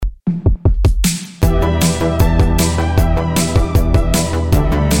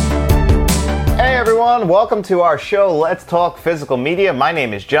everyone, welcome to our show, Let's Talk Physical Media. My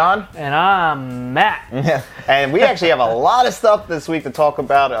name is John. And I'm Matt. And we actually have a lot of stuff this week to talk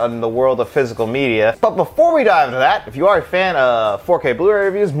about in the world of physical media. But before we dive into that, if you are a fan of 4K Blu-ray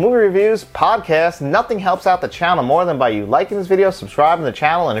reviews, movie reviews, podcasts, nothing helps out the channel more than by you liking this video, subscribing to the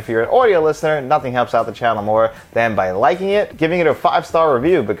channel, and if you're an audio listener, nothing helps out the channel more than by liking it, giving it a 5-star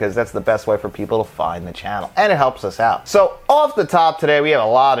review, because that's the best way for people to find the channel. And it helps us out. So off the top today, we have a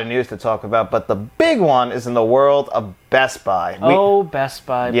lot of news to talk about, but the big one is in the world of Best Buy. Best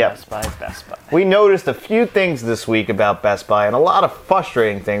Buy, yep. Best Buy. We noticed a few things this week about Best Buy and a lot of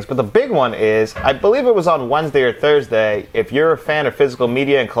frustrating things, but the big one is, I believe it was on Wednesday or Thursday, if you're a fan of physical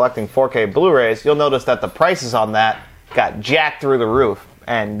media and collecting 4K Blu-rays, you'll notice that the prices on that got jacked through the roof.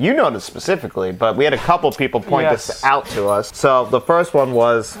 And you noticed specifically, but we had a couple people point this out to us. So the first one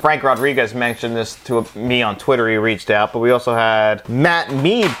was Frank Rodriguez mentioned this to me on Twitter. He reached out, but we also had Matt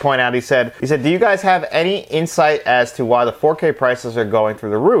Mead point out. He said, do you guys have any insight as to why the 4K prices are going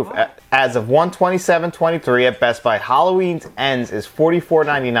through the roof? As of 1/27/23 at Best Buy, Halloween Ends is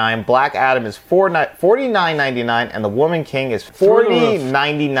 $44.99, Black Adam is $49.99, and The Woman King is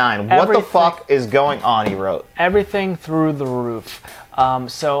 $40.99. What the fuck is going on? He wrote. Everything through the roof.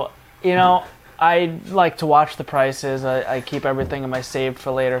 I like to watch the prices. I keep everything in my saved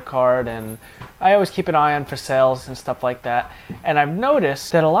for later card, and I always keep an eye on for sales and stuff like that. And I've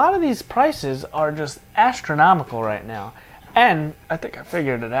noticed that a lot of these prices are just astronomical right now. And I think I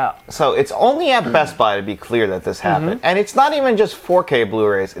figured it out. So it's only at Best Buy, to be clear, that this happened. And it's not even just 4K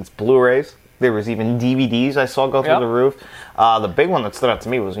Blu-rays, it's Blu-rays. There was even DVDs I saw go through the roof. The big one that stood out to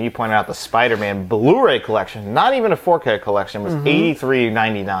me was when you pointed out the Spider-Man Blu-ray collection, not even a 4K collection, was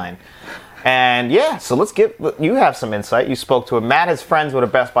 $83.99. And yeah, so you have some insight. You spoke to him. Matt is friends with a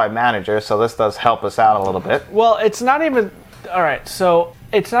Best Buy manager, so this does help us out a little bit. Well, it's not even, all right, so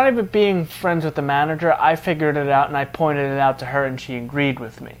it's not even being friends with the manager. I figured it out and I pointed it out to her and she agreed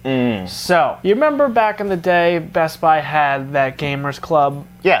with me. So, you remember back in the day, Best Buy had that Gamers Club?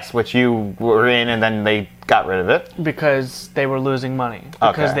 Yes, which you were in and then they got rid of it. Because they were losing money.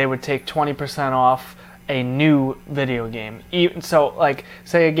 Because they would take 20% off a new video game. So, like,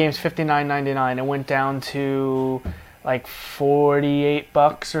 say a game's $59.99, it went down to like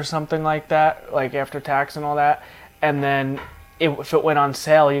 $48 or something like that, like after tax and all that. And then if it went on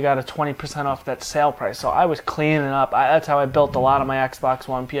sale, you got a 20% off that sale price. So I was cleaning up. That's how I built a lot of my Xbox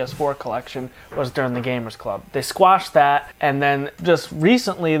One, PS4 collection, was during the Gamers Club. They squashed that, and then just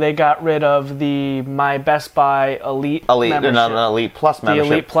recently they got rid of my Best Buy Elite membership. No, Elite Plus membership.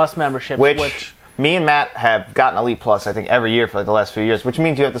 The Elite Plus membership, which me and Matt have gotten Elite Plus, I think, every year for like the last few years, which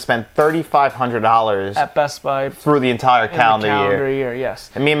means you have to spend $3,500 at Best Buy through the entire calendar year.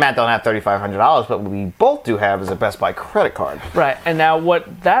 Yes. And me and Matt don't have $3,500, but what we both do have is a Best Buy credit card. Right. And now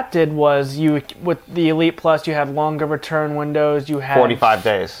what that did was, with the Elite Plus, you had longer return windows. You had 45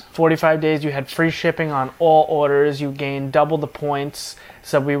 days. 45 days. You had free shipping on all orders. You gained double the points.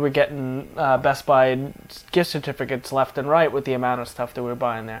 So we were getting Best Buy gift certificates left and right with the amount of stuff that we were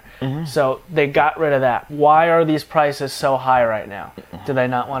buying there. So they got rid of that. Why are these prices so high right now? Do they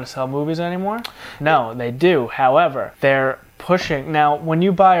not want to sell movies anymore? No, they do. However, they're pushing. Now, when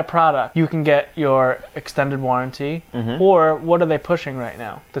you buy a product, you can get your extended warranty, or what are they pushing right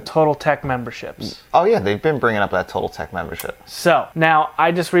now? The Total Tech memberships. Oh yeah, they've been bringing up that Total Tech membership. So, now,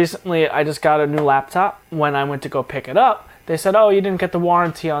 I just got a new laptop. When I went to go pick it up, they said, oh, you didn't get the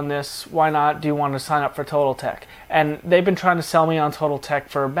warranty on this. Why not? Do you want to sign up for Total Tech? And they've been trying to sell me on Total Tech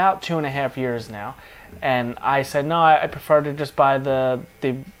for about 2.5 years now. And I said, no, I prefer to just buy the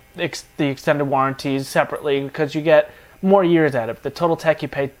extended warranties separately, because you get more years out of it. The Total Tech, you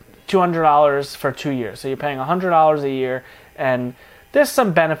pay $200 for 2 years. So you're paying $100 a year, and there's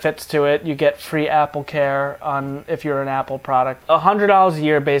some benefits to it. You get free Apple Care if you're an Apple product. $100 a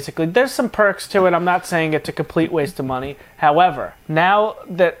year, basically. There's some perks to it. I'm not saying it's a complete waste of money. However, now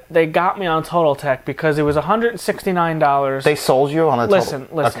that they got me on Total Tech, because it was $169. They sold you on the Listen.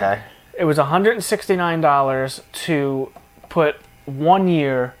 Okay. It was $169 to put 1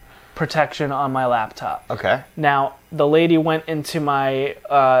 year protection on my laptop. Okay. Now, the lady went into my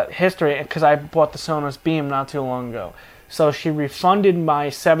history, because I bought the Sonos Beam not too long ago. So she refunded my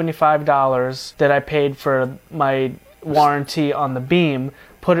 $75 that I paid for my warranty on the Beam,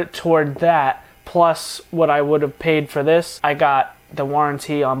 put it toward that, plus what I would have paid for this. I got the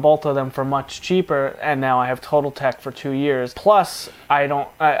warranty on both of them for much cheaper, and now I have Total Tech for 2 years. Plus,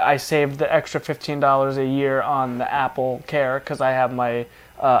 I saved the extra $15 a year on the Apple Care, because I have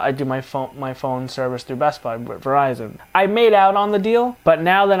I do my phone service through Best Buy with Verizon. I made out on the deal, but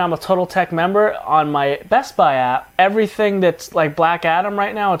now that I'm a Total Tech member on my Best Buy app, everything that's like Black Adam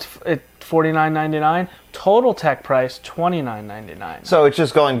right now, $49.99. Total Tech price $29.99. So it's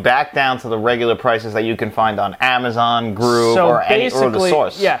just going back down to the regular prices that you can find on Amazon, Groove, So or the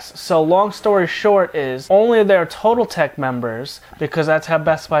source. yes. So long story short is only their Total Tech members, because that's how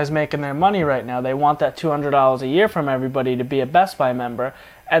Best Buy is making their money right now. They want that $200 a year from everybody to be a Best Buy member,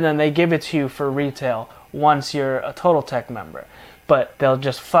 and then they give it to you for retail once you're a Total Tech member. But they'll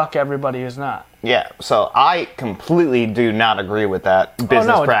just fuck everybody who's not. Yeah, so I completely do not agree with that business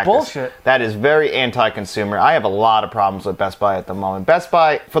no, practice. It's bullshit. That is very anti-consumer. I have a lot of problems with Best Buy at the moment. Best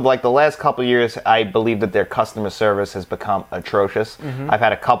Buy, for like the last couple of years, I believe that their customer service has become atrocious. I've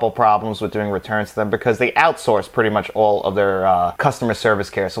had a couple problems with doing returns to them because they outsource pretty much all of their customer service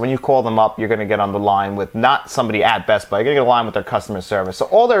care. So when you call them up, you're going to get on the line with not somebody at Best Buy. You're going to get a line with their customer service. So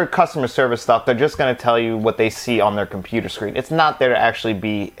all their customer service stuff, they're just going to tell you what they see on their computer screen. It's not there to actually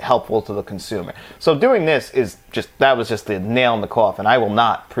be helpful to the consumer. So doing this that was just the nail in the coffin. I will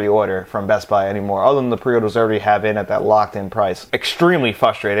not pre-order from Best Buy anymore, other than the pre-orders already have in at that locked-in price. Extremely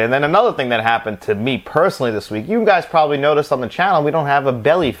frustrated. And then another thing that happened to me personally this week, you guys probably noticed on the channel, we don't have a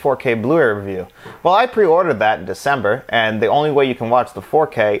BLU 4K Blu-ray review. Well, I pre-ordered that in December, and the only way you can watch the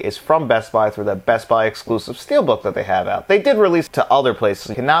 4K is from Best Buy through that Best Buy exclusive Steelbook that they have out. They did release to other places.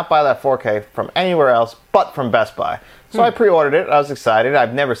 You cannot buy that 4K from anywhere else but from Best Buy. So I pre-ordered it. I was excited.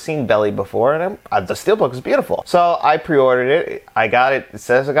 I've never seen BLU before, and the Steelbook is beautiful. So I pre-ordered it. I got it. It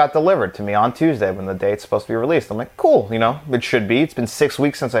says it got delivered to me on Tuesday when the date's supposed to be released. I'm like, cool, it should be. It's been 6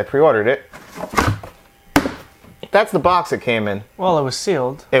 weeks since I pre-ordered it. That's the box it came in. Well, it was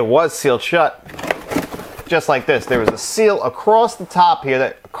sealed. It was sealed shut. Just like this. There was a seal across the top here,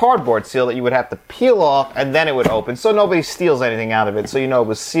 a cardboard seal that you would have to peel off, and then it would open, so nobody steals anything out of it. So it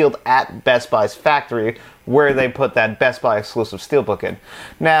was sealed at Best Buy's factory, where they put that Best Buy exclusive Steelbook in.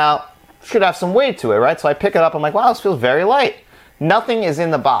 Now, should have some weight to it, right? So I pick it up, I'm like, wow, this feels very light. Nothing is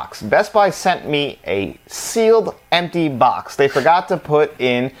in the box. Best Buy sent me a sealed, empty box. They forgot to put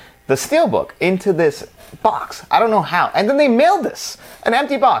in the Steelbook into this box. I don't know how. And then they mailed this, an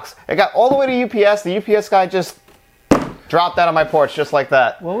empty box. It got all the way to UPS. The UPS guy just dropped that on my porch just like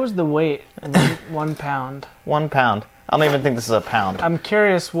that. What was the weight? 1 pound. 1 pound. I don't even think this is a pound. I'm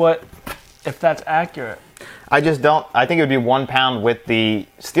curious if that's accurate. I just don't. I think it would be 1 pound with the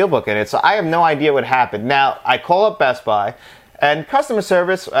Steelbook in it. So I have no idea what happened. Now, I call up Best Buy, and customer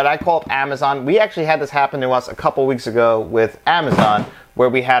service, and I call up Amazon. We actually had this happen to us a couple weeks ago with Amazon, where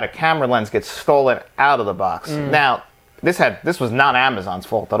we had a camera lens get stolen out of the box. Now, this was not Amazon's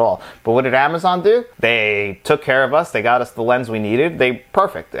fault at all. But what did Amazon do? They took care of us. They got us the lens we needed.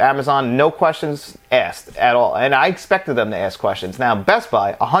 Perfect. Amazon, no questions asked at all. And I expected them to ask questions. Now, Best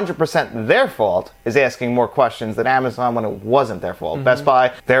Buy, 100% their fault, is asking more questions than Amazon when it wasn't their fault. Best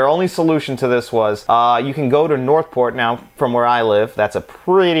Buy, their only solution to this was, you can go to Northport now from where I live. That's a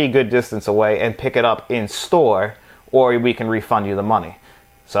pretty good distance away, and pick it up in store, or we can refund you the money.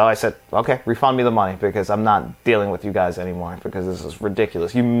 So I said, okay, refund me the money, because I'm not dealing with you guys anymore, because this is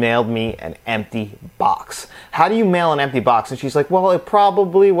ridiculous. You mailed me an empty box. How do you mail an empty box? And she's like, well, it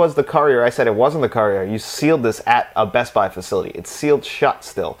probably was the courier. I said, it wasn't the courier. You sealed this at a Best Buy facility. It's sealed shut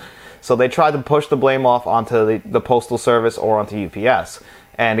still. So they tried to push the blame off onto the Postal Service or onto UPS.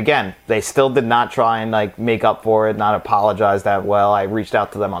 And again, they still did not try and make up for it, not apologize that well. I reached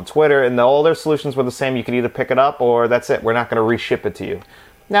out to them on Twitter, and all their solutions were the same. You could either pick it up, or that's it. We're not going to reship it to you.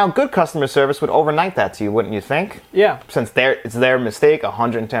 Now, good customer service would overnight that to you, wouldn't you think? Yeah. Since it's their mistake,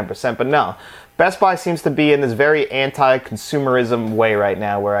 110%. But no, Best Buy seems to be in this very anti-consumerism way right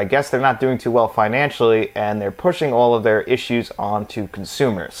now, where I guess they're not doing too well financially, and they're pushing all of their issues onto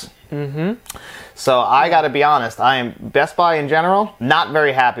consumers. So I gotta be honest, Best Buy in general, not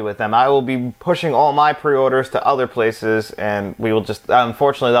very happy with them. I will be pushing all my pre-orders to other places, and we will just,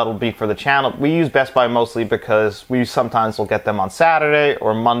 unfortunately that'll be for the channel. We use Best Buy mostly because we sometimes will get them on Saturday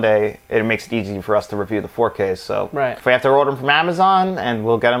or Monday. It makes it easy for us to review the 4Ks. So if we have to order them from Amazon and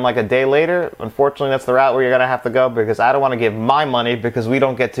we'll get them a day later, unfortunately that's the route where you're gonna have to go, because I don't wanna give my money, because we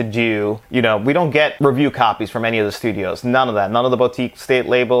don't get to do, we don't get review copies from any of the studios. None of that. None of the boutique state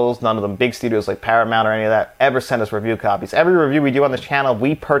labels, none of the big studios like Paramount or any of that ever send us review copies. Every review we do on this channel,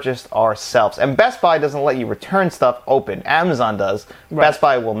 we purchased ourselves. And Best Buy doesn't let you return stuff open. Amazon does. Best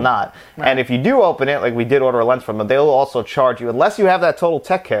Buy will not. And if you do open it, like we did order a lens from them, they'll also charge you, unless you have that Total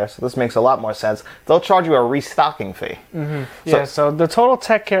Tech Care, so this makes a lot more sense, they'll charge you a restocking fee. So the Total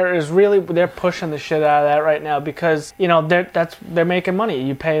Tech Care is really, they're pushing the shit out of that right now, because, they're making money.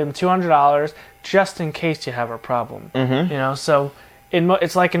 You pay them $200 just in case you have a problem. So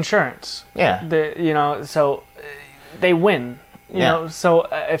it's like insurance. So they win. You know, so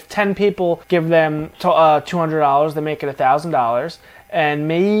if 10 people give them $200, they make it $1,000, and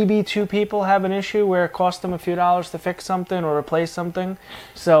maybe 2 people have an issue where it costs them a few dollars to fix something or replace something.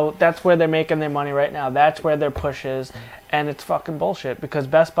 So that's where they're making their money right now. That's where their push is. And it's fucking bullshit because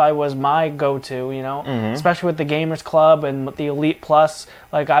Best Buy was my go-to, you know, especially with the Gamers Club and the Elite Plus.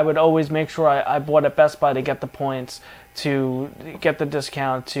 Like, I would always make sure I bought at Best Buy to get the points, to get the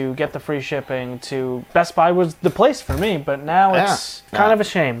discount, to get the free shipping. To Best Buy was the place for me, but now it's kind of a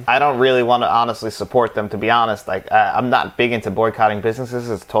shame. I don't really want to honestly support them, to be honest. Like, I'm not big into boycotting businesses.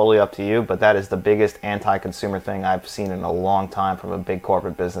 It's totally up to you, but that is the biggest anti-consumer thing I've seen in a long time from a big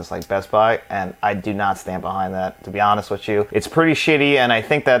corporate business like Best Buy, and I do not stand behind that, to be honest with you. It's pretty shitty, and I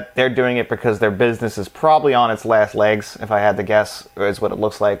think that they're doing it because their business is probably on its last legs, if I had to guess, is what it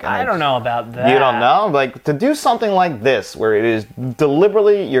looks like. And I don't know about that. You don't know? Like, to do something like this, where it is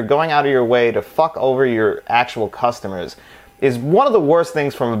deliberately, you're going out of your way to fuck over your actual customers, is one of the worst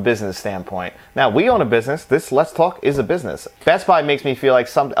things from a business standpoint. Now, we own a business. This Let's Talk is a business. Best Buy makes me feel like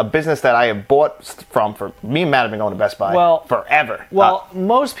a business that I have bought from for... Me and Matt have been going to Best Buy forever. Well,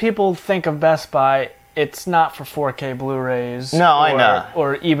 most people think of Best Buy, it's not for 4K Blu-rays. No, I know.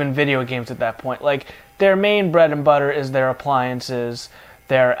 Or even video games at that point. Like, their main bread and butter is their appliances,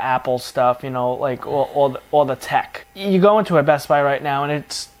 their Apple stuff, you know, like all the tech. You go into a Best Buy right now, and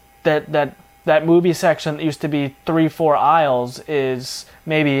it's that movie section that used to be 3-4 aisles is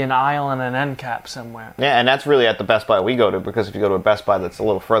maybe an aisle and an end cap somewhere. Yeah, and that's really at the Best Buy we go to, because if you go to a Best Buy that's a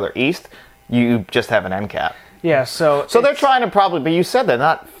little further east, you just have an end cap. Yeah, so they're trying to but you said they're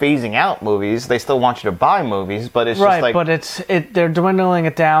not phasing out movies. They still want you to buy movies, but it's right, just like... but they're dwindling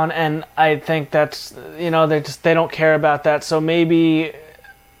it down, and I think that's, you know, they don't care about that. So maybe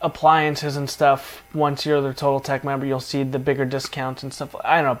appliances and stuff, once you're the Total Tech member, you'll see the bigger discounts and stuff.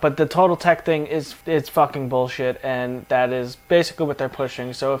 I don't know, but the Total Tech thing it's fucking bullshit, and that is basically what they're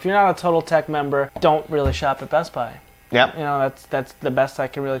pushing. So if you're not a Total Tech member, don't really shop at Best Buy. Yep. You know, that's the best I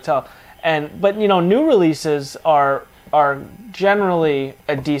can really tell. But you know, new releases are generally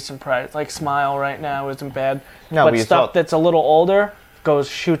a decent price. Like Smile right now isn't bad. No, but stuff that's a little older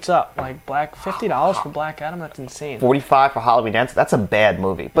shoots up. Like $50 for Black Adam, that's insane. $45 for Halloween Ends, that's a bad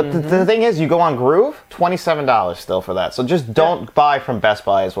movie. But the thing is, you go on Groove, $27 still for that. So just don't buy from Best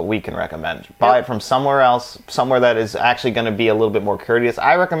Buy is what we can recommend. Buy it from somewhere else, somewhere that is actually going to be a little bit more courteous.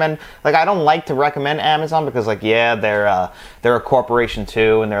 I recommend, like, I don't like to recommend Amazon because, like, yeah, they're a corporation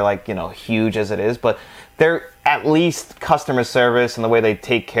too, and they're, like, you know, huge as it is, but they're at least customer service and the way they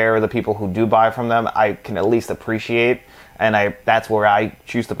take care of the people who do buy from them, I can at least appreciate. And that's where I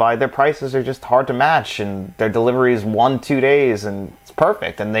choose to buy. Their prices are just hard to match, and their delivery is 1-2 days, and it's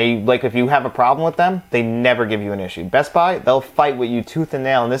perfect. And they, like, if you have a problem with them, they never give you an issue. Best Buy, they'll fight with you tooth and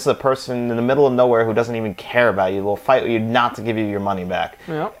nail, and this is a person in the middle of nowhere who doesn't even care about you. They'll fight with you not to give you your money back.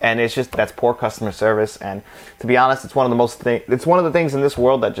 Yep. And it's just, that's poor customer service. And to be honest, it's one of the things in this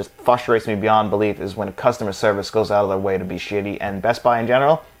world that just frustrates me beyond belief is when customer service goes out of their way to be shitty. And Best Buy in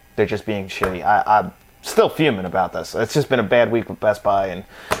general, they're just being shitty. I'm still fuming about this. It's just been a bad week with Best Buy, and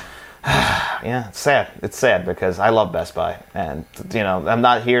yeah, it's sad. It's sad because I love Best Buy, and you know, I'm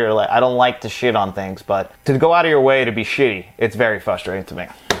not here to, like, I don't like to shit on things, but to go out of your way to be shitty, it's very frustrating to me.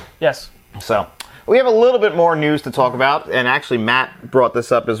 Yes. So we have a little bit more news to talk about, and actually Matt brought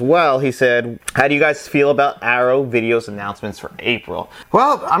this up as well. He said, how do you guys feel about Arrow Video's announcements for April?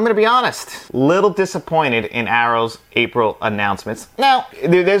 Well, I'm going to be honest, little disappointed in Arrow's April announcements. Now,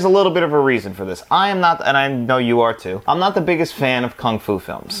 there's a little bit of a reason for this. I am not, and I know you are too, I'm not the biggest fan of Kung Fu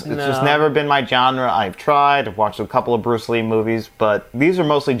films. It's just never been my genre. I've tried, I've watched a couple of Bruce Lee movies, but these are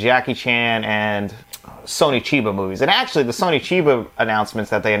mostly Jackie Chan and Sony Chiba movies. And actually, the Sony Chiba announcements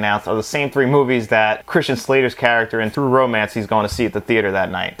that they announced are the same 3 movies that Christian Slater's character in True Romance he's going to see at the theater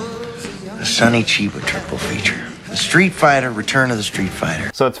that night. The Sony Chiba triple feature. The Street Fighter, Return of the Street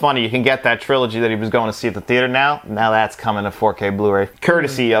Fighter. So it's funny, you can get that trilogy that he was going to see at the theater now. Now that's coming to 4K Blu-ray,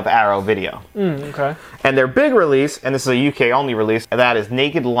 courtesy of Arrow Video. Okay. And their big release, and this is a UK-only release, and that is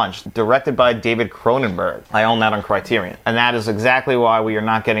Naked Lunch, directed by David Cronenberg. I own that on Criterion. And that is exactly why we are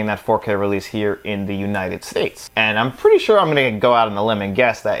not getting that 4K release here in the United States. And I'm pretty sure I'm going to go out on a limb and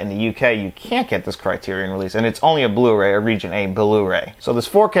guess that in the UK you can't get this Criterion release, and it's only a Blu-ray, a Region A Blu-ray. So this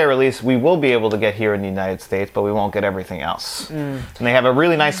 4K release we will be able to get here in the United States, but we won't get everything else. And they have a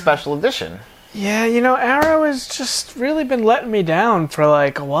really nice special edition. Yeah, you know, Arrow has just really been letting me down for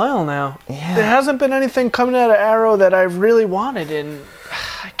like a while now. Yeah. There hasn't been anything coming out of Arrow that I've really wanted, and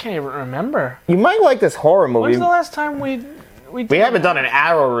I can't even remember. You might like this horror movie. When's the last time we haven't done an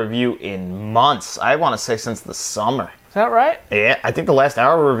Arrow review in months. I want to say since the summer. Is that right? Yeah, I think the last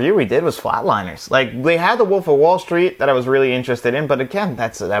hour review we did was Flatliners. Like, they had The Wolf of Wall Street that I was really interested in, but again,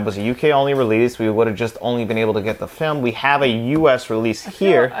 that was a UK-only release. We would have just only been able to get the film. We have a US release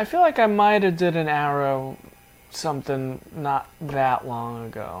here. I feel like I might have did an Arrow something not that long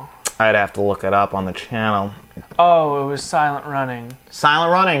ago. I'd have to look it up on the channel. Oh, it was Silent Running.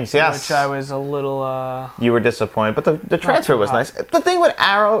 Silent Runnings, yes. Which I was a little, You were disappointed, but the transfer was nice. The thing with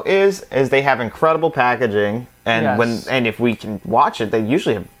Arrow is they have incredible packaging, and Yes. and if we can watch it, they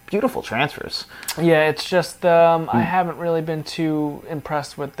usually have beautiful transfers. Yeah, it's just, I haven't really been too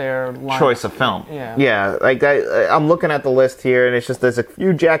impressed with their line. Choice of film. Yeah. Yeah, like I'm looking at the list here, and it's just there's a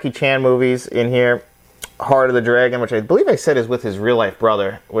few Jackie Chan movies in here. Heart of the Dragon, which I believe I said is with his real-life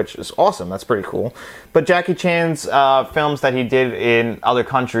brother, which is awesome. That's pretty cool. But Jackie Chan's films that he did in other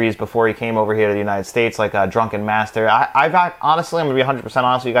countries before he came over here to the United States, like Drunken Master, honestly, I'm going to be 100%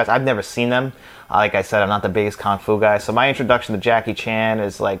 honest with you guys, I've never seen them. Like I said, I'm not the biggest Kung Fu guy, so my introduction to Jackie Chan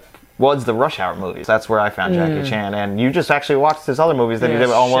is was the Rush Hour movies. That's where I found Jackie Chan, and you just actually watched his other movies that he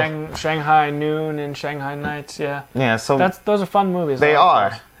did almost... Shanghai Noon and Shanghai Nights, yeah. Yeah, so... Those are fun movies. They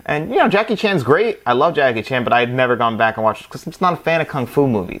are. And, Jackie Chan's great. I love Jackie Chan, but I'd never gone back and watched it because I'm just not a fan of Kung Fu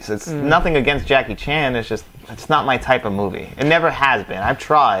movies. It's nothing against Jackie Chan. It's just, it's not my type of movie. It never has been. I've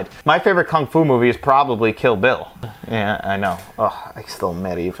tried. My favorite Kung Fu movie is probably Kill Bill. Yeah, I know. Oh, I still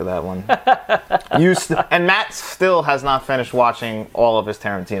mad at you for that one. And Matt still has not finished watching all of his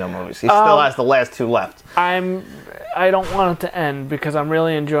Tarantino movies. He still has the last two left. I don't want it to end because I'm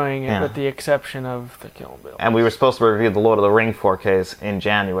really enjoying it, with the exception of the Kill Bill. And we were supposed to review the Lord of the Rings 4Ks in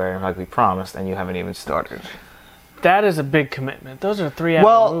January, like we promised, and you haven't even started. That is a big commitment. Those are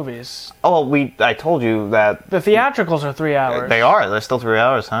 3-hour movies. Oh, I told you that... The theatricals are 3 hours. They are. They're still 3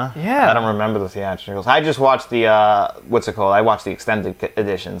 hours, huh? Yeah. I don't remember the theatricals. I just watched the, what's it called? I watched the extended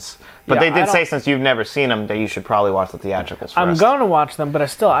editions. But they did say since you've never seen them, that you should probably watch the theatricals first. I'm going to watch them, but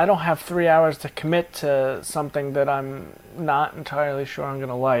I don't have 3 hours to commit to something that I'm not entirely sure I'm going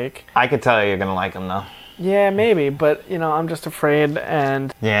to like. I could tell you're going to like them, though. Yeah, maybe, but, I'm just afraid,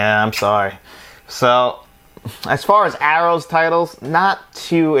 and... Yeah, I'm sorry. So... As far as Arrow's titles, not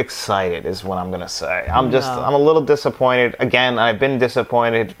too excited is what I'm going to say. I'm a little disappointed. Again, I've been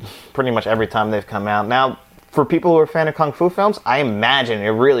disappointed pretty much every time they've come out. Now, for people who are a fan of Kung Fu films, I imagine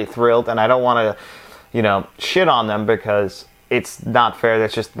they're really thrilled, and I don't want to, shit on them because it's not fair.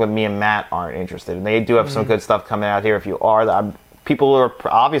 That's just what me and Matt aren't interested in. They do have some good stuff coming out here if you are. People who are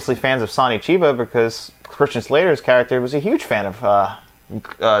obviously fans of Sonny Chiba because Christian Slater's character was a huge fan of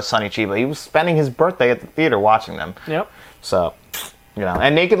Sonny Chiba. He was spending his birthday at the theater watching them. Yep. So,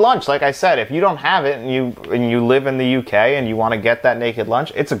 and Naked Lunch, like I said, if you don't have it and you live in the UK and you want to get that Naked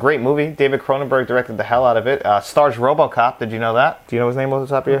Lunch, it's a great movie. David Cronenberg directed the hell out of it. Stars RoboCop. Did you know that? Do you know his name off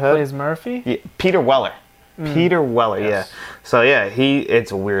the top of your head? Plays Murphy? Yeah, Peter Weller. Peter Weller, yes. Yeah. So yeah, it's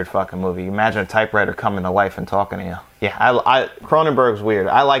a weird fucking movie. Imagine a typewriter coming to life and talking to you. Yeah, Cronenberg's weird.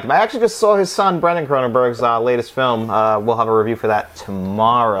 I like him. I actually just saw his son Brendan Cronenberg's latest film. We'll have a review for that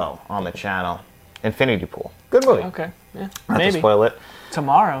tomorrow on the channel. Infinity Pool. Good movie. Okay, yeah. Not maybe. to spoil it.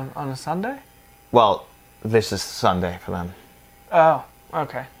 Tomorrow on a Sunday? Well, this is Sunday for them. Oh,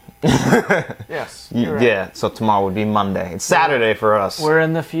 okay. Yes. Right. Yeah, so tomorrow would be Monday. It's Saturday for us. We're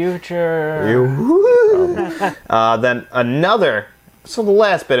in the future. Then another... So the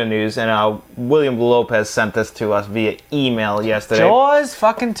last bit of news, and William Lopez sent this to us via email yesterday. Jaws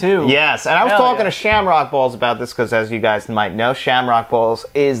fucking 2. Yes, and I was talking to Shamrock Balls about this because, as you guys might know, Shamrock Balls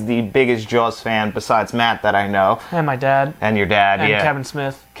is the biggest Jaws fan besides Matt that I know. And my dad. And your dad, and yeah. Kevin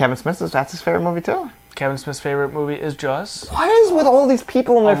Smith. Kevin Smith, that's his favorite movie too? Kevin Smith's favorite movie is Jaws. What is with all these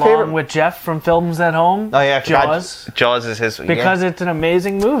people and their favorite... Along with Jeff from Films at Home. Oh yeah, Jaws. Jaws is his... Because it's an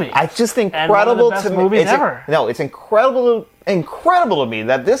amazing movie. It's just incredible and one of the best movies ever. No, it's incredible to me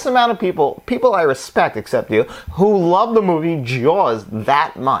that this amount of people I respect except you, who love the movie Jaws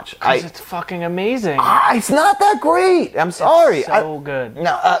that much. Because it's fucking amazing. It's not that great. I'm sorry. It's so good.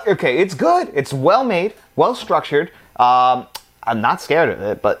 No, okay, it's good. It's well made, well structured. I'm not scared of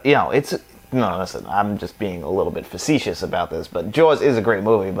it, but it's... No, listen, I'm just being a little bit facetious about this, but Jaws is a great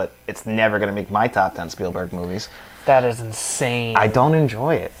movie, but it's never going to make my top 10 Spielberg movies. That is insane. I don't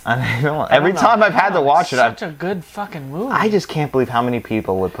enjoy it. Every time I've had to watch it, it's such a good fucking movie. I just can't believe how many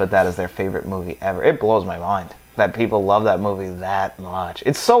people would put that as their favorite movie ever. It blows my mind that people love that movie that much.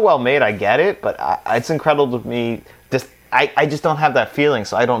 It's so well made, I get it, but it's incredible to me. I just don't have that feeling,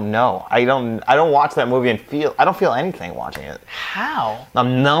 so I don't know. I don't watch that movie and I don't feel anything watching it. How?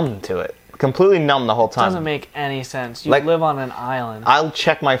 I'm numb to it. Completely numb the whole time. Doesn't make any sense. You live on an island. I'll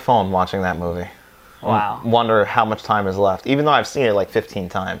check my phone watching that movie. Wow. Wonder how much time is left, even though I've seen it like 15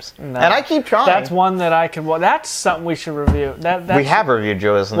 times. No. And I keep trying. That's one that I could. Well, that's something we should review. We have reviewed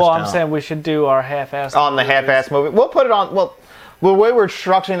Jaws in this channel. I'm saying we should do our half-assed on the half-assed movie. We'll put it on. Well, the way we're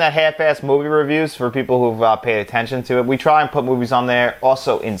structuring that half-assed movie reviews for people who've paid attention to it, we try and put movies on there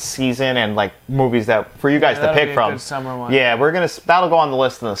also in season and like movies that for you guys to pick from. Good summer one. Yeah, that'll go on the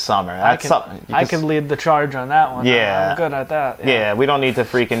list in the summer. That's something. I can lead the charge on that one. Yeah, I'm good at that. Yeah, we don't need to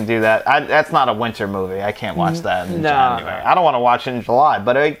freaking do that. That's not a winter movie. I can't watch that in January. I don't want to watch it in July,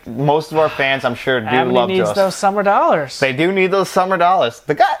 but most of our fans, I'm sure, do love Jaws. Needs those summer dollars. They do need those summer dollars.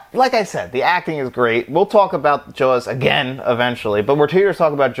 The guy, like I said, the acting is great. We'll talk about Jaws again eventually, but we're here to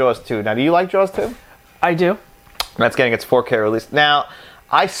talk about Jaws 2. Now, do you like Jaws 2? I do. That's getting its 4K release. Now,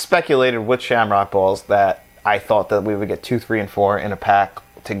 I speculated with Shamrock Balls that I thought that we would get 2, 3, and 4 in a pack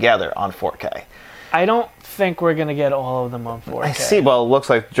together on 4K. I don't think we're going to get all of them on 4K. I see. Well, it looks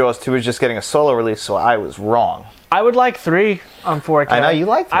like Jaws 2 is just getting a solo release, so I was wrong. I would like 3 on 4K. I know you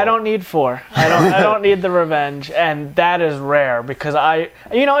like 3. I don't need 4. I don't need the revenge, and that is rare because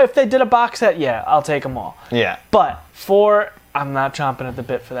if they did a box set, yeah, I'll take them all. Yeah. But 4, I'm not chomping at the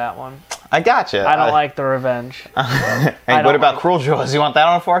bit for that one. I gotcha. I don't like the revenge. And what about Cruel Jaws? You want that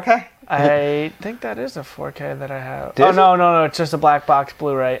on 4K? I think that is a 4K that I have. No, it's just a black box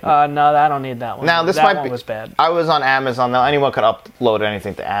Blu-ray. No, I don't need that one. Now, this that one was bad. I was on Amazon. Now, anyone could upload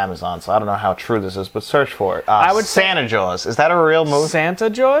anything to Amazon, so I don't know how true this is, but search for it. Santa Jaws. Is that a real movie? Santa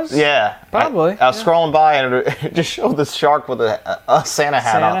Jaws? Yeah. Probably. I was scrolling by, and it just showed this shark with a Santa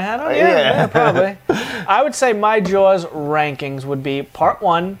hat on. Santa hat on? Yeah, probably. I would say my Jaws rankings would be Part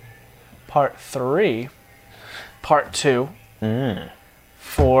 1, Part 3, Part 2,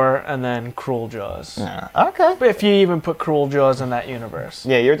 4, and then Cruel Jaws. Yeah. Okay. If you even put Cruel Jaws in that universe.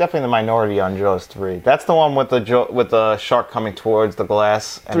 Yeah, you're definitely the minority on Jaws 3. That's the one with the shark coming towards the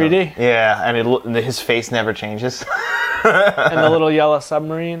glass. 3D? Yeah, and his face never changes. And the little yellow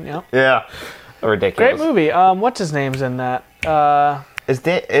submarine, yep. Yeah. Ridiculous. Great movie. What's his name's in that? Dennis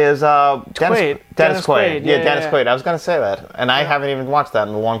Quaid. Dennis Quaid. Yeah, Dennis yeah. Quaid. I was going to say that. And I haven't even watched that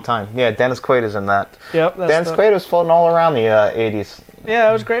in a long time. Yeah, Dennis Quaid is in that. Yep. Dennis Quaid was floating all around the 80s.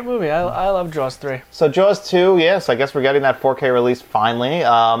 Yeah, it was a great movie. I love Jaws 3. So Jaws 2, yes, I guess we're getting that 4K release finally.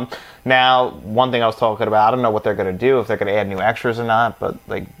 Now, one thing I was talking about, I don't know what they're going to do, if they're going to add new extras or not, but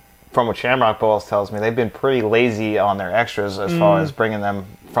like from what Shamrock Balls tells me, they've been pretty lazy on their extras as far as bringing them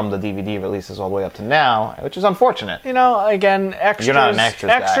from the DVD releases all the way up to now, which is unfortunate. Again, extras. You're not an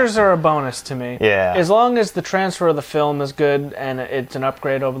extras guy. Are a bonus to me. Yeah. As long as the transfer of the film is good and it's an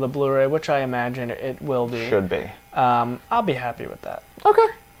upgrade over the Blu-ray, which I imagine it will be. Should be. I'll be happy with that. Okay.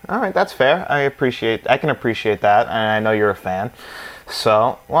 All right, that's fair. I can appreciate that, and I know you're a fan.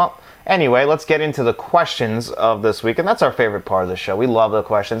 So, well, anyway, let's get into the questions of this week, and that's our favorite part of the show. We love the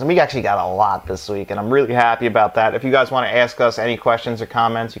questions, and we actually got a lot this week, and I'm really happy about that. If you guys want to ask us any questions or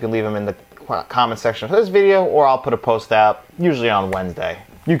comments, you can leave them in the comment section of this video, or I'll put a post out, usually on Wednesday.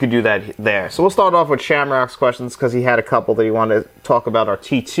 You could do that there. So we'll start off with Shamrock's questions, because he had a couple that he wanted to talk about our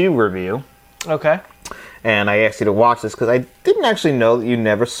T2 review. Okay. And I asked you to watch this because I didn't actually know that you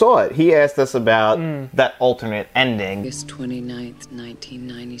never saw it. He asked us about that alternate ending. August 29th,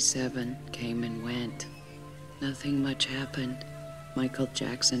 1997 came and went. Nothing much happened. Michael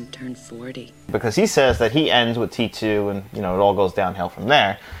Jackson turned 40. Because he says that he ends with T2 and, it all goes downhill from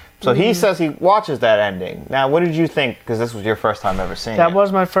there. So he says he watches that ending. Now, what did you think? Because this was your first time ever seeing it. That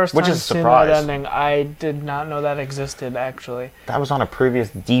was my first time seeing that ending. I did not know that existed, actually. That was on a previous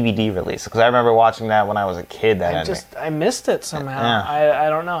DVD release. Because I remember watching that when I was a kid, I missed it somehow. Yeah. I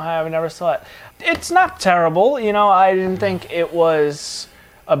don't know how I never saw it. It's not terrible. I didn't think it was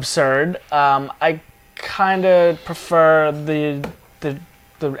absurd. I kind of prefer the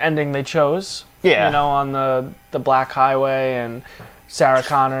ending they chose. Yeah. On the Black Highway and Sarah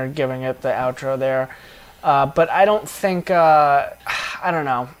Connor giving it the outro there. But I don't think, I don't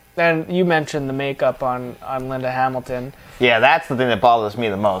know. And you mentioned the makeup on Linda Hamilton. Yeah, that's the thing that bothers me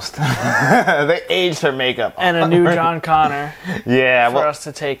the most. They aged her makeup. And a new John Connor. Yeah. For us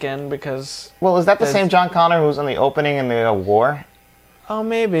to take in because... Well, is that the same John Connor who was in the opening in the war? Oh,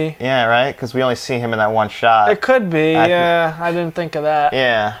 maybe. Yeah, right? Because we only see him in that one shot. It could be, yeah. I didn't think of that.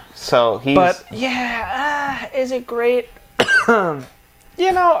 Yeah, so he's... But, yeah, is it great?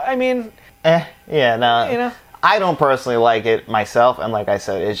 I mean... yeah, no. I don't personally like it myself, and like I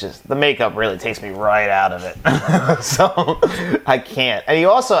said, it's just... The makeup really takes me right out of it. So, I can't. And he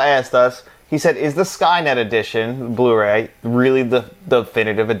also asked us... He said, is the Skynet edition, Blu-ray, really the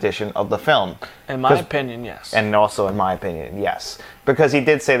definitive edition of the film? In my opinion, yes. And also in my opinion, yes. Because he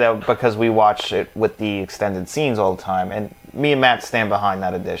did say that because we watch it with the extended scenes all the time. And me and Matt stand behind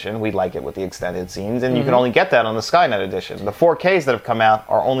that edition. We like it with the extended scenes, and you can only get that on the Skynet edition. The 4Ks that have come out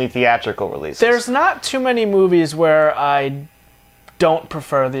are only theatrical releases. There's not too many movies where I don't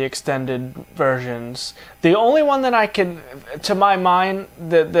prefer the extended versions. The only one that I can, to my mind,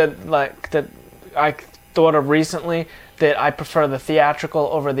 that I thought of recently that I prefer the theatrical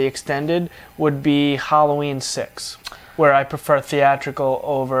over the extended would be Halloween 6, where I prefer theatrical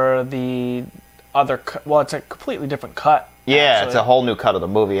over the other. Well, it's a completely different cut. Yeah, actually. It's a whole new cut of the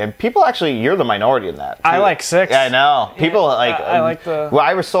movie, and people actually, you're the minority in that. I like 6. Yeah, I know. People I like the. Well,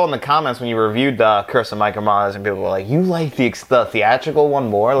 I saw in the comments when you reviewed Curse of Michael Myers, and people were like, "You like the theatrical one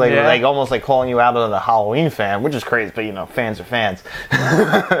more?" Like almost like calling you out as a Halloween fan, which is crazy. But fans are fans.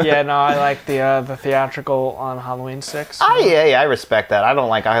 Yeah, no, I like the theatrical on Halloween 6. Yeah, I respect that. I don't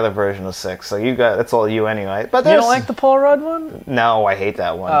like either version of 6, so that's all you anyway. But you don't like the Paul Rudd one? No, I hate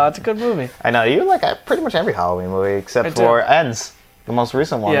that one. It's a good movie. I know you like pretty much every Halloween movie except for Ends. The most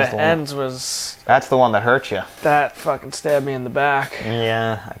recent one. Yeah, is the one. Ends was. That's the one that hurt you. That fucking stabbed me in the back.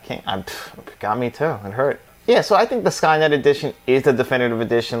 Yeah, I can't. Got me too. It hurt. Yeah, so I think the Skynet edition is the definitive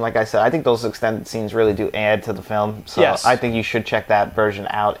edition. Like I said, I think those extended scenes really do add to the film. So yes. I think you should check that version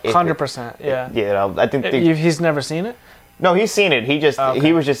out. 100%. Yeah. I think he's never seen it. No, he's seen it. He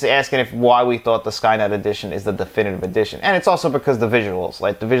was just asking why we thought the Skynet edition is the definitive edition, and it's also because the visuals,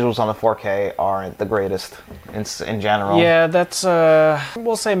 like the visuals on the 4K, aren't the greatest in general. Yeah, that's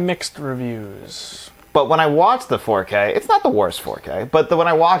we'll say mixed reviews. But when I watch the 4K, it's not the worst 4K, but when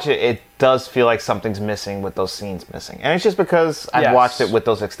I watch it, it does feel like something's missing with those scenes missing. And it's just because I've watched it with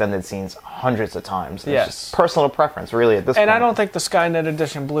those extended scenes hundreds of times. It's just personal preference, really, at this point. And I don't think the Skynet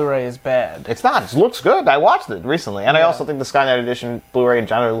Edition Blu-ray is bad. It's not. It looks good. I watched it recently. And I also think the Skynet Edition Blu-ray in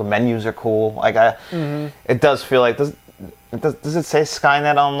general, the menus are cool. Like, it does feel like... Does it say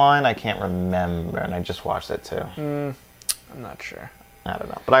Skynet online? I can't remember, and I just watched it, too. I'm not sure. I don't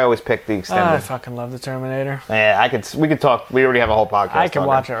know, but I always pick the extended. I fucking love the Terminator. Yeah, we could talk. We already have a whole podcast. I can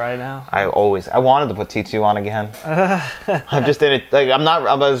watch it right now. I wanted to put T2 on again. I'm just in it. Like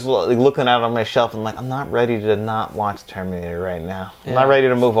I was looking at it on my shelf and I'm not ready to not watch Terminator right now. I'm not ready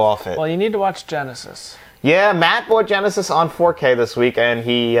to move off it. Well, you need to watch Genesis. Yeah, Matt bought Genesis on 4K this week, and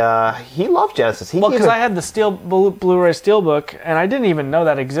he loved Genesis. Because I had the Blu-ray Steelbook, and I didn't even know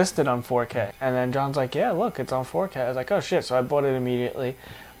that existed on 4K. And then John's like, yeah, look, it's on 4K. I was like, oh, shit. So I bought it immediately.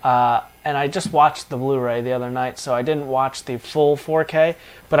 And I just watched the Blu-ray the other night, so I didn't watch the full 4K,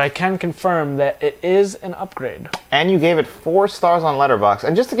 but I can confirm that it is an upgrade. And you gave it 4 stars on Letterboxd.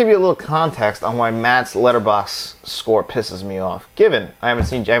 And just to give you a little context on why Matt's Letterboxd score pisses me off, I've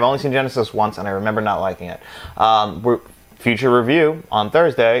only seen Genesis once, and I remember not liking it. Future review on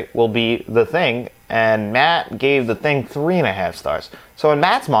Thursday will be The Thing, and Matt gave The Thing 3.5 stars. So in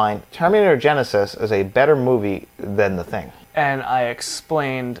Matt's mind, Terminator Genesis is a better movie than The Thing. And I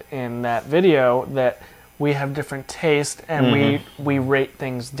explained in that video that we have different taste and we rate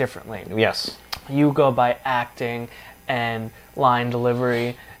things differently. Yes. You go by acting and line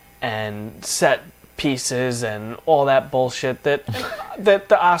delivery and set pieces and all that bullshit that the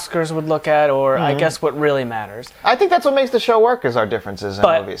Oscars would look at, or I guess what really matters. I think that's what makes the show work, is our differences in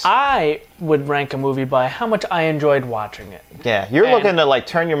movies. I would rank a movie by how much I enjoyed watching it. Yeah, you're looking to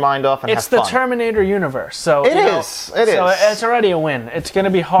turn your mind off and have fun. It's the Terminator universe, so it is. So it's already a win. It's going to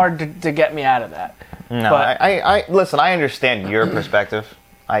be hard to get me out of that. No, but I listen. I understand your perspective.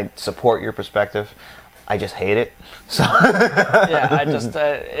 I support your perspective. I just hate it. So yeah, I just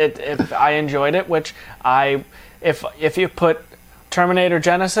if I enjoyed it, which if you put Terminator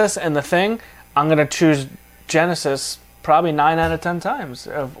Genesis and The Thing, I'm gonna choose Genesis probably 9 out of 10 times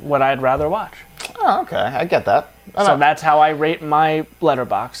of what I'd rather watch. Oh, okay, I get that. So that's how I rate my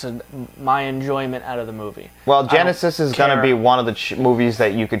Letterboxd and my enjoyment out of the movie. Well, Genesis is going to be one of the movies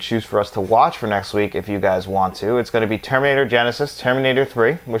that you could choose for us to watch for next week if you guys want to. It's going to be Terminator Genesis, Terminator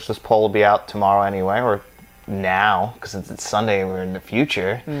 3, which this poll will be out tomorrow anyway, or now, because it's Sunday, we're in the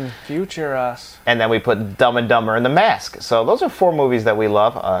future. Future us. And then we put Dumb and Dumber and The Mask. So those are 4 movies that we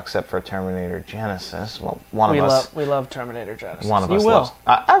love, except for Terminator Genesis. Well, we love Terminator Genesis. One of us will. Loves.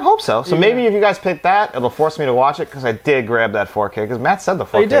 I hope so. So maybe if you guys pick that, it'll force me to watch it, because I did grab that 4K, because Matt said the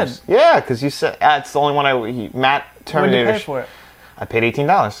 4K. Oh, you did? Yeah, because you said it's the only one Matt Terminator. What did you pay for it? I paid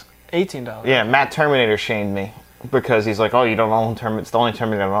 $18. $18. Yeah, Matt Terminator shamed me. Because he's like, oh, you don't own Terminator. It's the only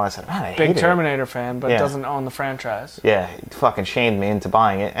Terminator I own. I said, man, I hate Big Terminator fan, but Yeah. doesn't own the franchise. Yeah, he fucking shamed me into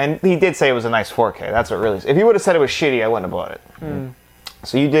buying it. And he did say it was a nice 4K. That's what really... If he would have said it was shitty, I wouldn't have bought it.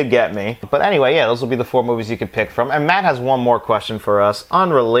 So you did get me. But anyway, yeah, those will be the 4 movies you can pick from. And Matt has one more question for us,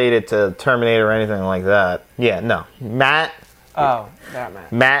 unrelated to Terminator or anything like that. Yeah, no. Matt Oh, that man.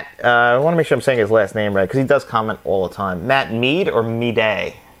 Matt, I want to make sure I'm saying his last name right, because he does comment all the time. Matt Mead or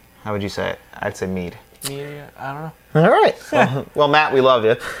Meade? How would you say it? I'd say Mead. Media, I don't know. All right. Well, Matt, we love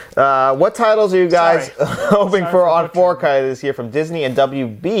you. What titles are you guys hoping for on 4K this year from Disney and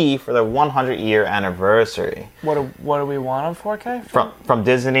WB for their 100-year anniversary? What do we want on 4K? From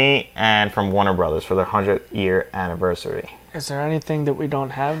Disney and from Warner Brothers for their 100-year anniversary. Is there anything that we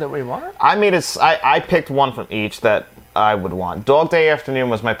don't have that we want? I picked one from each that I would want. Dog Day Afternoon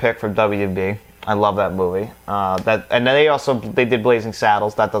was my pick for WB. I love that movie. And then they did Blazing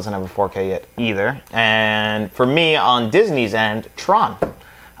Saddles. That doesn't have a 4K yet either. And for me, on Disney's end, Tron.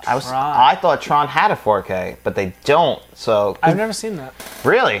 I thought Tron had a 4K, but they don't. So I've never seen that.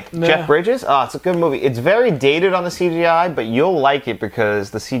 Really? Yeah. Jeff Bridges? Oh, it's a good movie. It's very dated on the CGI, but you'll like it because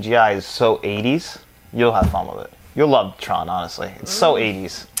the CGI is so 80s. You'll have fun with it. You'll love Tron, honestly. It's so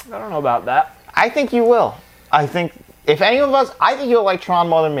 80s. I don't know about that. I think you will. I think if any of us, I think you'll like Tron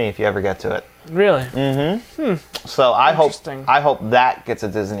more than me if you ever get to it. Really? So I hope that gets a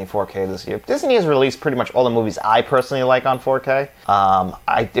Disney 4K this year. Disney has released pretty much all the movies I personally like on 4K.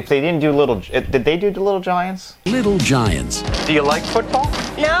 If they didn't do did they do Little Giants? Little Giants. Do you like football?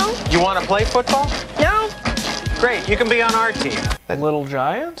 No. You want to play football? No. Great, you can be on our team. Little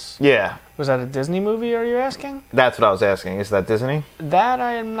Giants? Yeah, Was that a Disney movie, are you asking? that's what I was asking. Is that Disney? That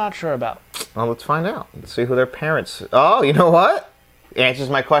I am not sure about. Well, let's find out. Let's see who their parents. Oh, you know what? Answers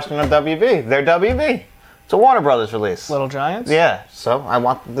my question on WB. They're WB. It's a Warner Brothers release. Little Giants? Yeah, so I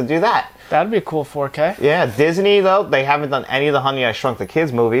want them to do that. That'd be a cool 4K. Yeah, Disney, though, they haven't done any of the Honey, I Shrunk the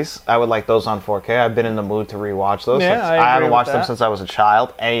Kids movies. I would like those on 4K. I've been in the mood to rewatch those. Yeah, I agree haven't with watched them that. since I was a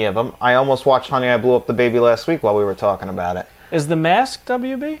child, any of them. I almost watched Honey, I Blew Up the Baby last week while we were talking about it. Is The Mask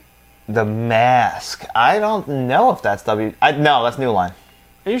WB? The Mask. I don't know if that's no, that's New Line.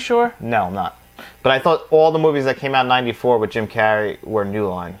 Are you sure? No, I'm not. But I thought all the movies that came out in 94 with Jim Carrey were New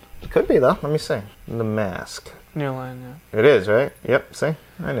Line. Could be, though. Let me see. The Mask. New Line, yeah. It is, right? Yep, see?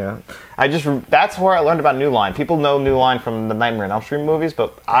 I knew it. That's where I learned about New Line. People know New Line from the Nightmare on Elm Street movies,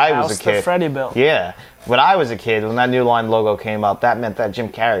 but I was a kid. That Freddy built. Yeah. When I was a kid, when that New Line logo came up, that meant that Jim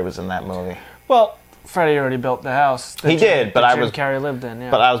Carrey was in that movie. Well, Freddy already built the house. He did, but Jim Carrey lived in,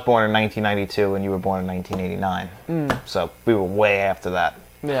 yeah. But I was born in 1992 and you were born in 1989. So we were way after that.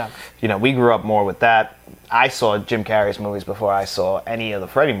 Yeah. You know, we grew up more with that. I saw Jim Carrey's movies before I saw any of the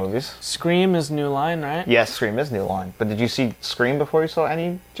Freddy movies. Scream is New Line, right? Yes, Scream is New Line. But did you see Scream before you saw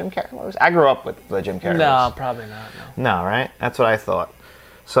any Jim Carrey movies? I grew up with the Jim Carrey No, movies. probably not, no. No, right? That's what I thought.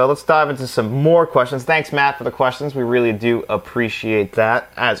 So let's dive into some more questions. Thanks, Matt, for the questions. We really do appreciate that,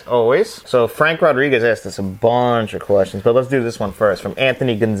 as always. So Frank Rodriguez asked us a bunch of questions, but let's do this one first from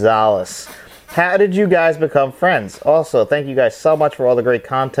Anthony Gonzalez. How did you guys become friends? Also, thank you guys so much for all the great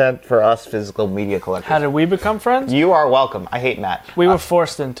content for us physical media collectors. How did we become friends? You are welcome. I hate Matt. We were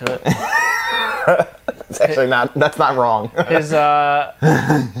forced into it. That's actually that's not wrong.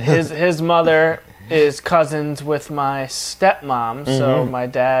 His mother is cousins with my stepmom, so my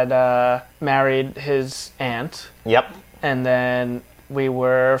dad married his aunt. Yep. And then we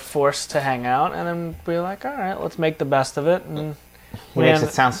were forced to hang out, and then we were like, all right, let's make the best of it. And He makes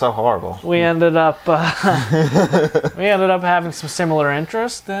it sound so horrible. we ended up having some similar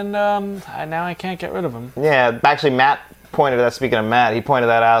interests, and now I can't get rid of them. Yeah, actually, Matt pointed that. Speaking of Matt, he pointed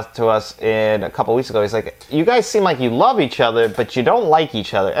that out to us a couple weeks ago. He's like, "You guys seem like you love each other, but you don't like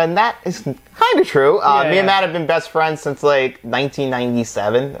each other," and that is kind of true. Me and Matt have been best friends since like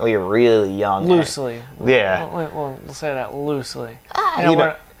 1997. We were really young. Loosely. Yeah. We'll say that loosely.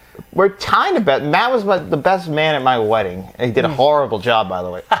 We're kind of best. Matt was the best man at my wedding. He did a horrible job, by the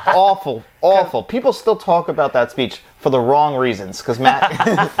way. Awful, awful. People still talk about that speech for the wrong reasons. Because Matt,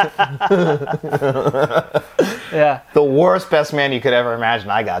 Yeah. the worst best man you could ever imagine,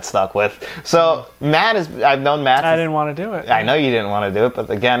 I got stuck with. So Matt I've known Matt. I didn't want to do it. I know you didn't want to do it, but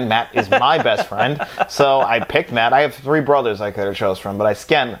again, Matt is my best friend. So I picked Matt. I have 3 brothers I could have chose from, but this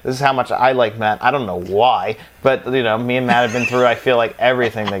is how much I like Matt. I don't know why, but me and Matt have been through, I feel like,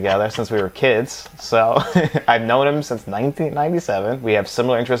 everything together since we were kids. So I've known him since 1997. We have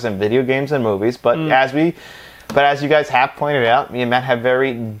similar interests in video games and movies, but as you guys have pointed out, me and Matt have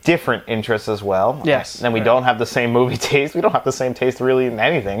very different interests as well. Yes. And we don't have the same movie taste. We don't have the same taste really in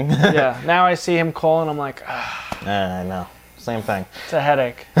anything. Yeah. Now I see him calling, I'm like, I know. Same thing. it's a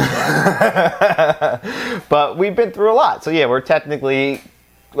headache. But we've been through a lot. So yeah, we're technically,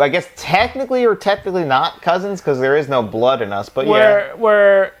 I guess technically or technically not cousins because there is no blood in us. But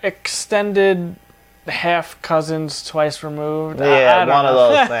We're extended half cousins twice removed. Yeah, I don't one of know.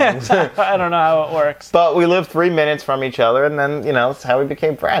 those things. I don't know how it works. But we lived 3 minutes from each other, and then, that's how we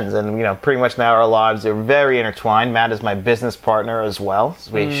became friends. And, pretty much now our lives are very intertwined. Matt is my business partner as well.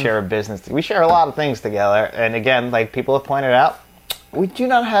 So we share a business. We share a lot of things together. And again, like people have pointed out, we do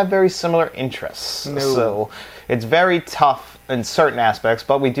not have very similar interests. No. So it's very tough in certain aspects,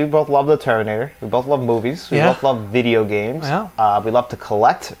 but we do both love the Terminator. We both love movies. We both love video games. Yeah. We love to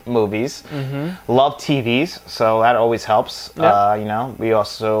collect movies. Love TVs, so that always helps. Yeah.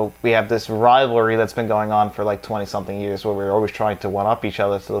 We have this rivalry that's been going on for like 20-something years where we're always trying to one-up each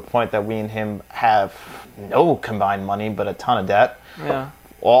other to the point that we and him have no combined money, but a ton of debt. Yeah.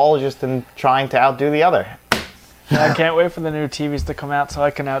 All just in trying to outdo the other. I can't wait for the new TVs to come out so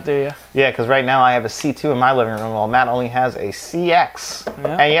I can outdo you. Yeah, because right now I have a C2 in my living room while Matt only has a CX.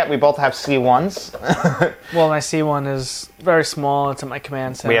 Yeah. And yet we both have C1s. Well, my C1 is very small. It's at my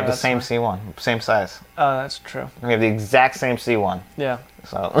command center. We have the that's same why. C1, same size. Oh, that's true. We have the exact same C1. Yeah.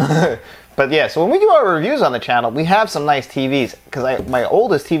 So, but yeah, so when we do our reviews on the channel, we have some nice TVs. Because my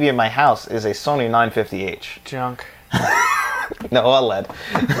oldest TV in my house is a Sony 950H. Junk. No, OLED.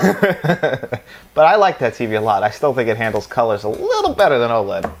 But I like that TV a lot. I still think it handles colors a little better than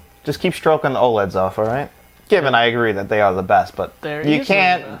OLED. Just keep stroking the OLEDs off, all right? Given I agree that they are the best, but They're you easily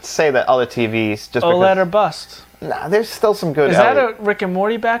can't the best. say that other TVs just OLED or because... bust. Nah, there's still some good Is that LED. a Rick and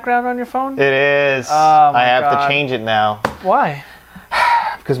Morty background on your phone? It is. Oh, my I have God. to change it now. Why?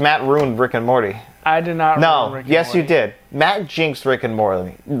 Because Matt ruined Rick and Morty. I did not No, remember Rick and yes Morty. you did. Matt jinxed Rick and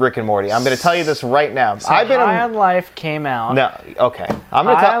Morty. I'm going to tell you this right now. So High on Life came out. No, okay. I'm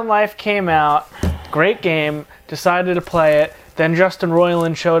going to High tell... on Life came out. Great game. Decided to play it. Then Justin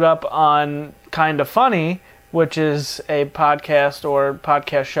Roiland showed up on Kinda Funny, which is a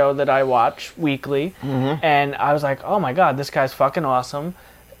podcast show that I watch weekly. Mm-hmm. And I was like, oh my God, this guy's fucking awesome.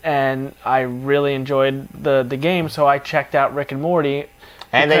 And I really enjoyed the game, so I checked out Rick and Morty.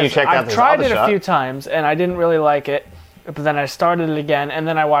 And then you checked out I've this tried other it a shot. few times, and I didn't really like it. But then I started it again, and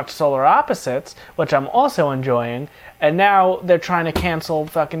then I watched Solar Opposites, which I'm also enjoying. And now they're trying to cancel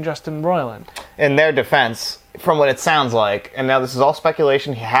fucking Justin Roiland. In their defense, from what it sounds like, and now this is all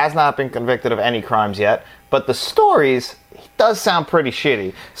speculation, he has not been convicted of any crimes yet, but the stories, he does sound pretty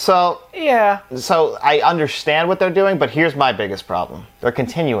shitty. So I understand what they're doing, but here's my biggest problem. They're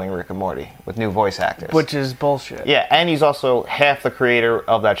continuing Rick and Morty with new voice actors. Which is bullshit. Yeah, and he's also half the creator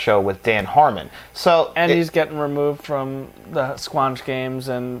of that show with Dan Harmon. So he's getting removed from the Squanch games,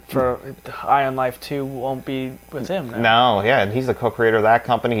 and for High on Life 2 won't be with him now. No, yeah, and he's the co-creator of that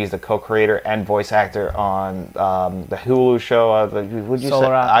company. He's the co-creator and voice actor on the Hulu show. What'd you say?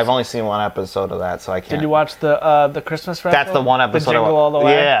 Solar Opposites. I've only seen one episode of that, so I can't. Did you watch the Christmas festival? That's the one episode. The Jingle All the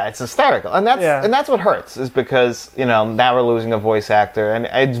Way? Yeah, it's hysterical, and that's what hurts, is because now we're losing a voice actor, and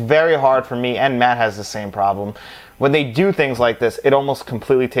it's very hard for me. And Matt has the same problem. When they do things like this, it almost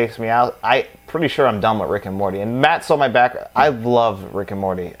completely takes me out. I'm pretty sure I'm done with Rick and Morty. And Matt saw my back. I love Rick and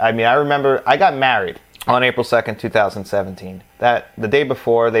Morty. I mean, I remember I got married on April 2nd, 2017. That the day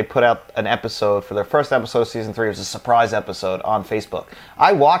before, they put out an episode for their first episode of season 3. It was a surprise episode on Facebook.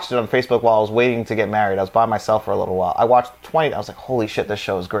 I watched it on Facebook while I was waiting to get married. I was by myself for a little while. I watched 20. I was like, holy shit, this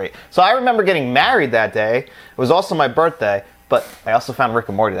show is great. So I remember getting married that day. It was also my birthday, but I also found Rick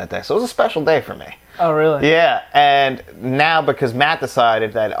and Morty that day. So it was a special day for me. Oh, really? Yeah, and now because Matt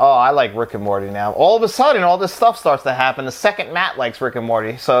decided that, I like Rick and Morty now, all of a sudden all this stuff starts to happen the second Matt likes Rick and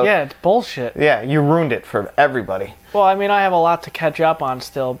Morty. So yeah, it's bullshit. Yeah, you ruined it for everybody. Well, I mean, I have a lot to catch up on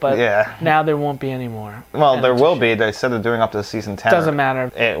still, but yeah. Now there won't be any more. Well, And there it's will a be. They said they're doing up to season 10. Doesn't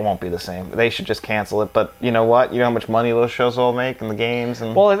matter. It won't be the same. They should just cancel it. But you know what? You know how much money those shows will make in the games?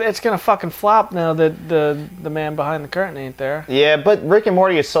 And Well, it's going to fucking flop now that the man behind the curtain ain't there. yeah, but Rick and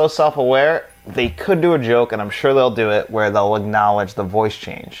Morty is so self-aware, they could do a joke, and I'm sure they'll do it, where they'll acknowledge the voice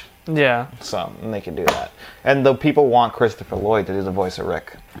change. Yeah. So, and they can do that. And the people want Christopher Lloyd to do the voice of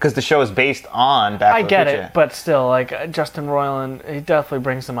Rick. Because the show is based on Back to the I get Future. it, but still, like, Justin Roiland, he definitely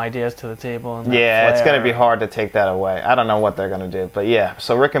brings some ideas to the table. And Yeah, it's going to be flair. hard to take that away. I don't know what they're going to do. But yeah,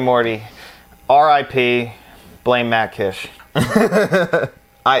 so Rick and Morty, R.I.P., blame Matt Kish.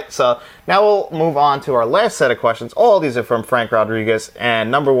 Alright, so now we'll move on to our last set of questions. All these are from Frank Rodriguez. And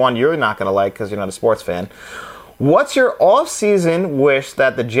number one, you're not going to like because you're not a sports fan. What's your off-season wish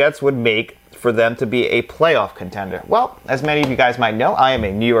that the Jets would make for them to be a playoff contender? Well, as many of you guys might know, I am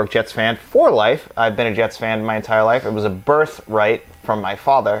a New York Jets fan for life. I've been a Jets fan my entire life. It was a birthright from my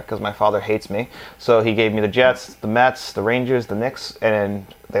father, because my father hates me. So he gave me the Jets, the Mets, the Rangers, the Knicks, and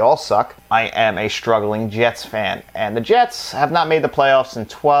they all suck. I am a struggling Jets fan, and the Jets have not made the playoffs in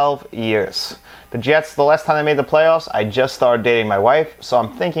 12 years. The Jets, the last time they made the playoffs, I just started dating my wife, so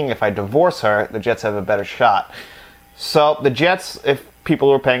I'm thinking if I divorce her, the Jets have a better shot. So the Jets, if people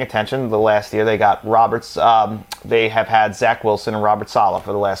were paying attention, the last year they got they have had Zach Wilson and Robert Saleh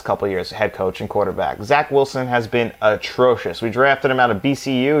for the last couple of years, head coach and quarterback. Zach Wilson has been atrocious. We drafted him out of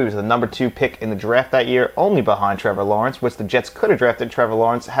BCU. He was the number 2 pick in the draft that year, only behind Trevor Lawrence, which the Jets could have drafted Trevor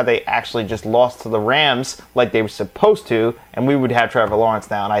Lawrence had they actually just lost to the Rams like they were supposed to, and we would have Trevor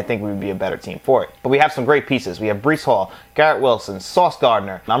Lawrence now, and I think we would be a better team for it. But we have some great pieces. We have Breece Hall, Garrett Wilson, Sauce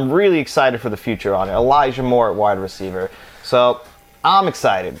Gardner. I'm really excited for the future on it. Elijah Moore at wide receiver. So I'm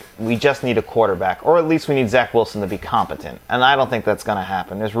excited. We just need a quarterback, or at least we need Zach Wilson to be competent, and I don't think that's going to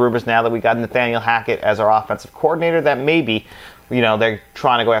happen. There's rumors now that we got Nathaniel Hackett as our offensive coordinator that maybe, they're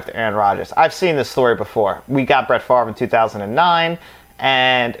trying to go after Aaron Rodgers. I've seen this story before. We got Brett Favre in 2009,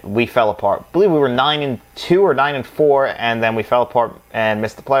 and we fell apart. I believe we were 9-2 or 9-4, and then we fell apart and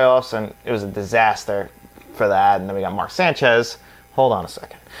missed the playoffs, and it was a disaster for that. And then we got Mark Sanchez. Hold on a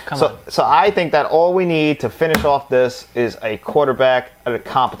second. So I think that all we need to finish off this is a quarterback, a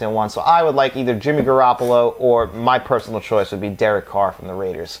competent one. So I would like either Jimmy Garoppolo or my personal choice would be Derek Carr from the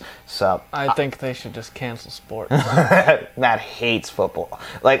Raiders. So I think they should just cancel sports. Matt hates football.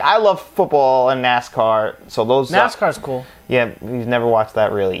 Like, I love football and NASCAR. So those NASCAR's cool. Yeah, you've never watched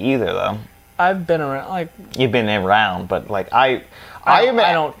that really either, though. I've been around. You've been around, but I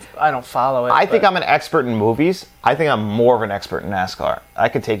don't follow it. I think I'm an expert in movies. I think I'm more of an expert in NASCAR. I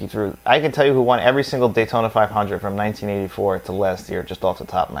can tell you who won every single Daytona 500 from 1984 to last year, just off the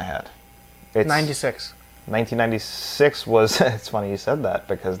top of my head. It's 96. 1996 was. It's funny you said that,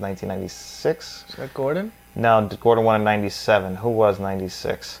 because 1996. Is that Gordon? No, Gordon won in 97. Who was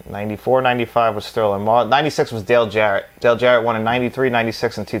 96? 94, 95 was Sterling. 96 was Dale Jarrett. Dale Jarrett won in 93,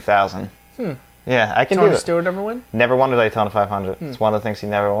 96, and 2000. Yeah, I can do it. Tony Stewart ever win? Never won a Daytona 500. It's one of the things he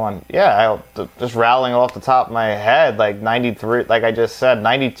never won. Yeah, just rattling off the top of my head, like 93, like I just said,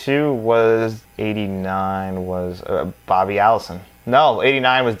 92 was, 89 was Bobby Allison. No,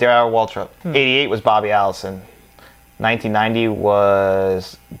 89 was Darryl Waltrip. 88 was Bobby Allison. 1990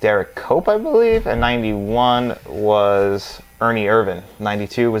 was Derek Cope, I believe, and 91 was Ernie Irvin.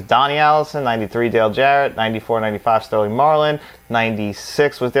 92 was Donnie Allison. 93 Dale Jarrett. 94, 95 Sterling Marlin.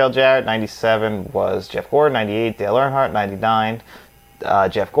 96 was Dale Jarrett. 97 was Jeff Gordon. 98 Dale Earnhardt. 99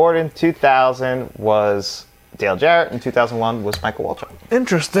 Jeff Gordon. 2000 was Dale Jarrett, and 2001 was Michael Waltrip.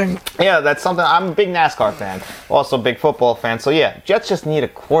 Interesting. Yeah, that's something. I'm a big NASCAR fan, also a big football fan. So yeah, Jets just need a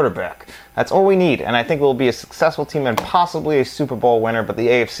quarterback. That's all we need, and I think we'll be a successful team and possibly a Super Bowl winner, but the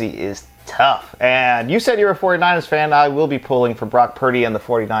AFC is tough. And you said you're a 49ers fan. I will be pulling for Brock Purdy and the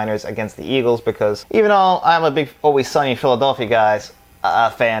 49ers against the Eagles, because even though I'm a big Always Sunny Philadelphia guys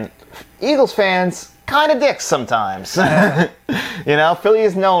fan, Eagles fans kind of dicks sometimes. Philly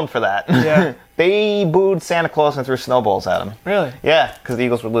is known for that. Yeah. They booed Santa Claus and threw snowballs at him. Really? Yeah, because the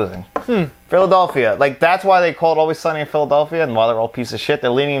Eagles were losing. Philadelphia. That's why they called Always Sunny in Philadelphia, and while they're all piece of shit, they're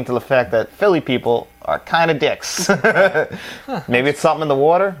leaning into the fact that Philly people are kind of dicks. Maybe it's something in the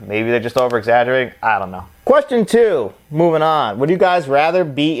water. Maybe they're just over-exaggerating. I don't know. Question 2. Moving on. Would you guys rather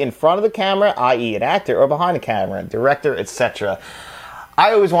be in front of the camera, i.e. an actor, or behind the camera, director, etc.?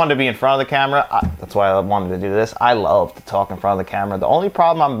 I always wanted to be in front of the camera. That's why I wanted to do this. I love to talk in front of the camera. The only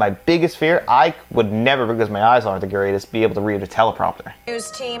problem, my biggest fear, I would never, because my eyes aren't the greatest, be able to read a teleprompter. News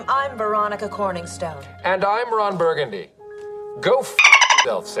team, I'm Veronica Corningstone. And I'm Ron Burgundy. Go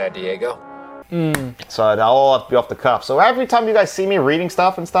yourself, San Diego. So I'll all have to be off the cuff. So every time you guys see me reading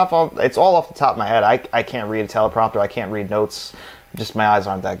stuff, it's all off the top of my head. I can't read a teleprompter. I can't read notes. Just my eyes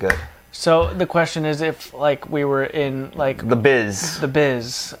aren't that good. So the question is, if we were in the biz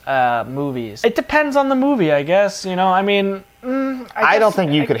movies, it depends on the movie, I guess. I don't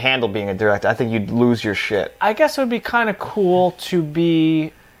think you could handle being a director. I think you'd lose your shit. I guess it would be kind of cool to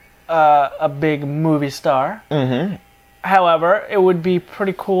be a big movie star. Mm-hmm. However, it would be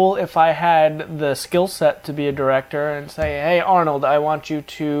pretty cool if I had the skill set to be a director and say, "Hey, Arnold, I want you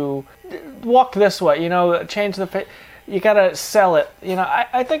to walk this way. Change the face." You gotta sell it.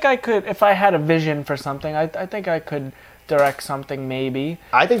 I think I could, if I had a vision for something, I think I could direct something maybe.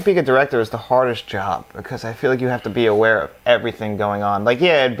 I think being a director is the hardest job, because I feel like you have to be aware of everything going on.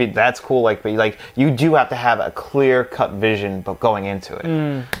 That's cool, but you do have to have a clear-cut vision but going into it.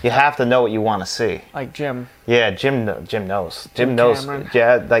 You have to know what you want to see. Like Jim. Yeah, Jim knows. Jim Jim knows. Cameron.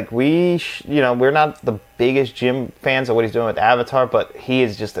 Yeah, like we're not the biggest Jim fans of what he's doing with Avatar, but he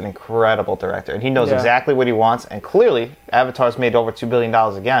is just an incredible director, and he knows exactly what he wants. And clearly, Avatar's made over $2 billion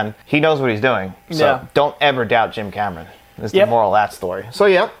again. He knows what he's doing. So don't ever doubt Jim Cameron. Is the moral of that story. So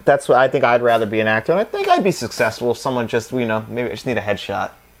yeah, that's what I think. I'd rather be an actor, and I think I'd be successful if someone just maybe I just need a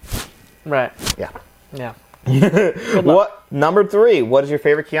headshot. Right. Yeah. Yeah. What number 3? What is your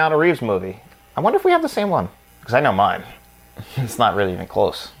favorite Keanu Reeves movie? I wonder if we have the same one, because I know mine. It's not really even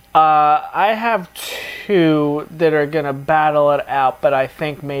close. I have 2 that are gonna battle it out, but I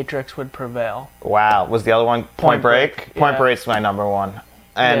think Matrix would prevail. Wow. Was the other one Point Break? Point yeah. Break's my number 1.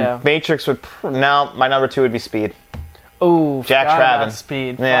 And Matrix would... No, my number 2 would be Speed. Ooh, Jack Traven.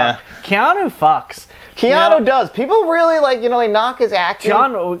 Speed. Yeah. Fuck. Keanu fucks. Keanu does. People really they knock his acting.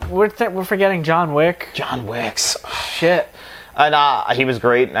 We're forgetting John Wick. John Wick's. Shit. And he was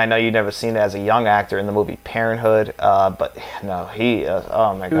great. And I know you've never seen it as a young actor in the movie Parenthood. But no, he...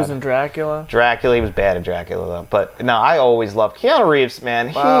 oh my God. He was in Dracula. Dracula. He was bad at Dracula though. But no, I always loved Keanu Reeves,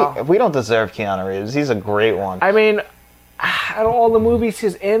 man. Wow. We don't deserve Keanu Reeves. He's a great one. I mean, out of all the movies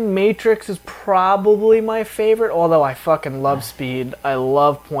he's in, Matrix is probably my favorite, although I fucking love Speed. I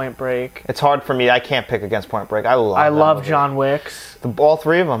love Point Break. It's hard for me. I can't pick against Point Break. I love John Wick's. All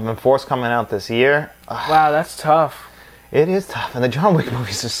 3 of them. And 4's coming out this year. Wow, that's tough. It is tough. And the John Wick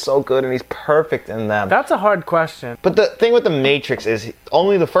movies are so good, and he's perfect in them. That's a hard question. But the thing with the Matrix is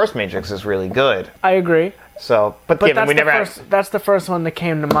only the first Matrix is really good. I agree. So, but that's the first one that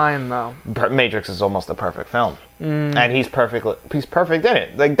came to mind, though. Matrix is almost a perfect film, and he's perfect in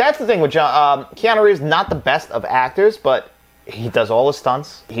it. Like that's the thing with Keanu Reeves. Not the best of actors, but he does all his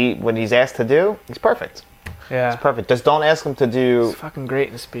stunts. When he's asked to do, he's perfect. Yeah, he's perfect. Just don't ask him to do. He's fucking great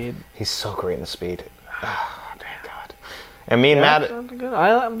in Speed. He's so great in Speed. Oh, thank God. And me and Matt.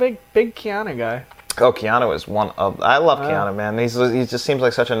 I'm a big Keanu guy. Oh, Keanu is one of... I love Keanu, man. He just seems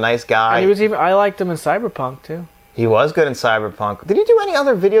like such a nice guy. And I liked him in Cyberpunk, too. He was good in Cyberpunk. Did he do any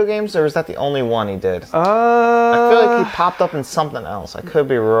other video games, or is that the only one he did? I feel like he popped up in something else. I could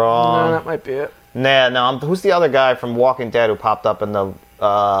be wrong. No, that might be it. No. Who's the other guy from Walking Dead who popped up in the...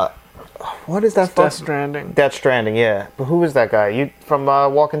 what is that? Death Stranding. Death Stranding, yeah. But who is that guy? You from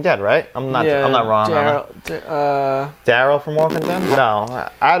Walking Dead, right? I'm not wrong. Daryl from Walking Dead? No,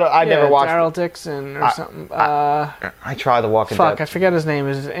 I never watched. Daryl Dixon or something. I tried the Walking Dead. Fuck, I forget his name.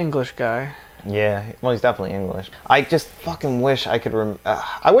 Is an English guy. Yeah, well, he's definitely English. I just fucking wish I could.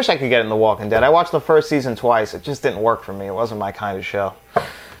 I wish I could get in the Walking Dead. I watched the first season twice. It just didn't work for me. It wasn't my kind of show.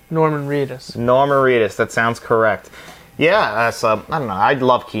 Norman Reedus. That sounds correct. Yeah, I don't know. I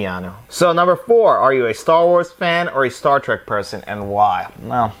love Keanu. So number 4, are you a Star Wars fan or a Star Trek person, and why?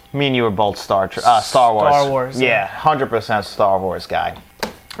 Well, me and you are both Star Wars. Star Wars. Yeah, 100% Star Wars guy.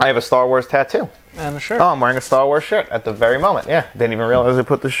 I have a Star Wars tattoo. And a shirt. Oh, I'm wearing a Star Wars shirt at the very moment. Yeah, didn't even realize I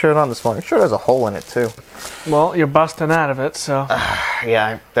put this shirt on this morning. Shirt has a hole in it too. Well, you're busting out of it, so. Yeah,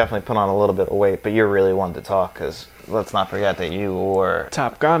 I definitely put on a little bit of weight, but you're really one to talk, because let's not forget that you were...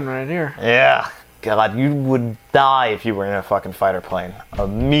 Top Gun right here. Yeah. God, you would die if you were in a fucking fighter plane.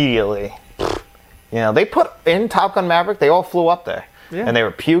 Immediately. You know, they put in Top Gun Maverick, they all flew up there. Yeah. And they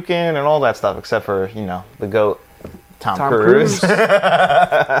were puking and all that stuff, except for, the GOAT, Tom Cruise.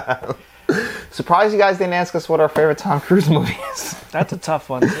 Surprised you guys didn't ask us what our favorite Tom Cruise movie is. That's a tough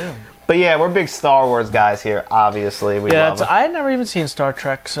one, too. But yeah, we're big Star Wars guys here, obviously. We love them. I had never even seen Star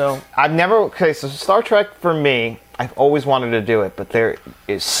Trek, so... so Star Trek, for me, I've always wanted to do it, but there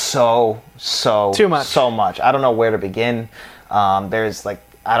is so too much. So much. I don't know where to begin. There's I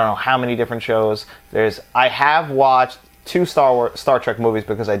don't know how many different shows. I have watched 2 Star Trek movies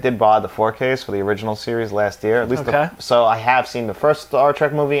because I did buy the 4Ks for the original series last year. At least so I have seen the first Star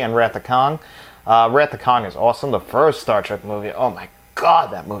Trek movie and Wrath of Khan. Wrath of Khan is awesome. The first Star Trek movie, oh my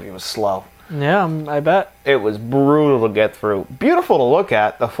God, that movie was slow. Yeah, I bet. It was brutal to get through. Beautiful to look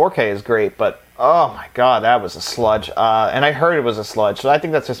at. The 4K is great, but oh my God, that was a sludge. And I heard it was a sludge, so I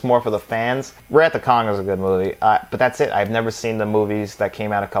think that's just more for the fans. Wrath of Khan is a good movie, but that's it. I've never seen the movies that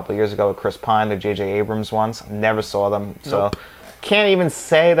came out a couple years ago with Chris Pine, the J.J. Abrams ones. Never saw them, so can't even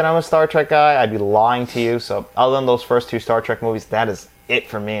say that I'm a Star Trek guy. I'd be lying to you. So other than those first 2 Star Trek movies, that is it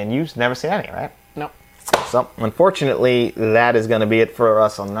for me. And you've never seen any, right? No. So, unfortunately, that is going to be it for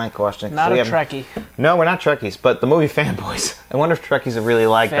us on that question. Not a Trekkie. No, we're not Trekkies, but the movie Fanboys. I wonder if Trekkies are really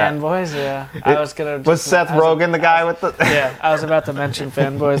like that. Fanboys, yeah. Was Seth Rogen the guy with the... Yeah, I was about to mention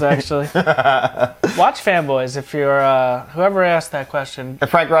Fanboys, actually. Watch Fanboys if you're... whoever asked that question.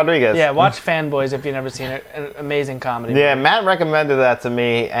 Frank Rodriguez. Yeah, watch Fanboys if you've never seen it. An amazing comedy. Yeah, Matt recommended that to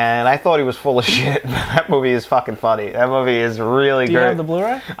me, and I thought he was full of shit. That movie is fucking funny. That movie is really good. Do you have the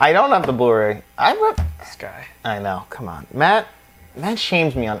Blu-ray? I don't have the Blu-ray. This guy. I know. Come on, Matt. Matt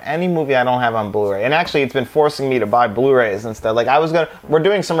shames me on any movie I don't have on Blu-ray, and actually, it's been forcing me to buy Blu-rays instead. Like we're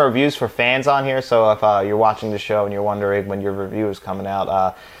doing some reviews for fans on here, so if you're watching the show and you're wondering when your review is coming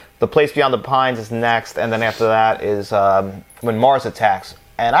out, The Place Beyond the Pines is next, and then after that is When Mars Attacks.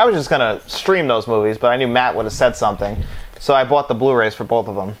 And I was just gonna stream those movies, but I knew Matt would have said something, so I bought the Blu-rays for both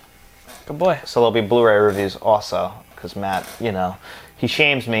of them. Good boy. So there'll be Blu-ray reviews also, because Matt, he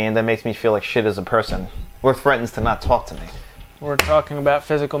shames me and that makes me feel like shit as a person, or threatens to not talk to me. We're talking about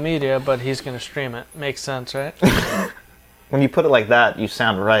physical media, but he's going to stream it. Makes sense, right? When you put it like that, you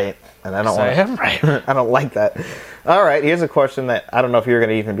sound right, and I don't I am right. I don't like that. All right, here's a question that I don't know if you're going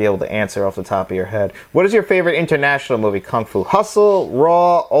to even be able to answer off the top of your head. What is your favorite international movie? Kung Fu Hustle,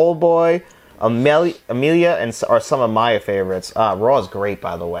 Raw, Old Boy, Amelia, and are some of my favorites. Raw is great,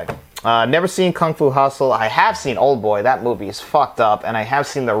 by the way. Never seen Kung Fu Hustle. I have seen Old Boy. That movie is fucked up, and I have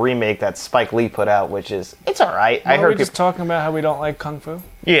seen the remake that Spike Lee put out, which is it's all right. I heard just talking about how we don't like Kung Fu.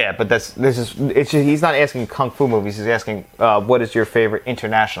 Yeah, but he's not asking Kung Fu movies. He's asking what is your favorite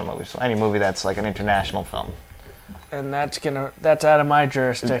international movie? So any movie that's like an international film. And that's out of my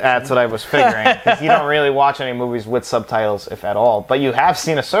jurisdiction. That's what I was figuring, because you don't really watch any movies with subtitles, if at all. But you have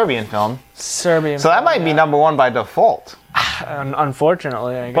seen a Serbian film. So that might be number one by default.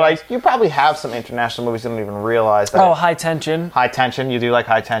 Unfortunately, I guess. But you probably have some international movies you don't even realize that. Oh, High Tension. High Tension. You do like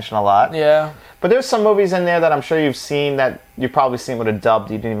High Tension a lot. Yeah. But there's some movies in there that I'm sure you've seen that you've probably seen with a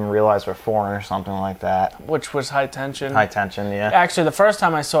dubbed you didn't even realize were foreign or something like that. Which was High Tension. High Tension, yeah. Actually, the first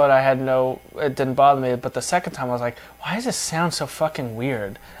time I saw it, it didn't bother me. But the second time I was like, why does this sound so fucking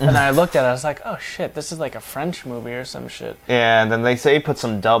weird? And then I looked at it, I was like, oh shit, this is like a French movie or some shit. Yeah, and then they say put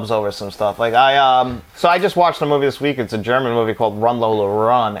some dubs over some stuff. Like so I just watched a movie this week. It's a German movie called Run Lola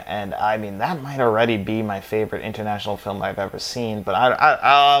Run, and I mean that might already be my favorite international film I've ever seen. But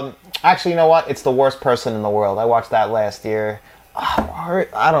actually, you know what? It's The Worst Person in the World. I watched that last year.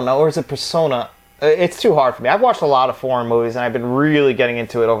 I don't know, or is it Persona? It's too hard for me. I've watched a lot of foreign movies, and I've been really getting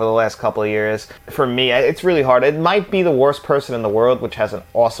into it over the last couple of years. For me, it's really hard. It might be The Worst Person in the World, which has an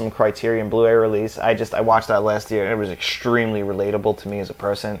awesome Criterion Blu-ray release. I watched that last year, and it was extremely relatable to me as a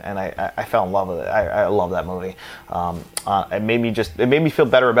person, and I fell in love with it. I love that movie. It made me feel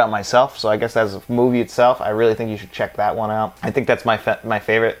better about myself. So I guess as a movie itself, I really think you should check that one out. I think that's my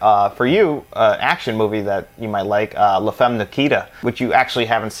favorite. For you, action movie that you might like, La Femme Nikita, which you actually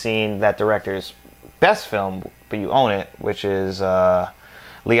haven't seen that director's best film, but you own it, which is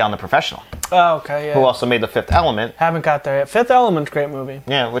Leon the Professional. Oh, okay, yeah. Who also made The Fifth Element. Haven't got there yet. Fifth Element's a great movie.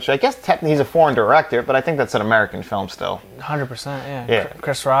 Yeah, which I guess technically he's a foreign director, but I think that's an American film still. 100%, yeah.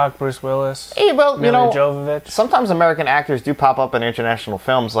 Chris Rock, Bruce Willis, hey, well, Mila Jovovich. Sometimes American actors do pop up in international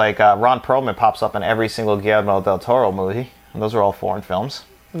films, like Ron Perlman pops up in every single Guillermo del Toro movie, and those are all foreign films.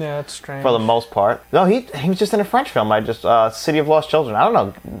 Yeah, that's strange. For the most part. No, he was just in a French film. City of Lost Children. I don't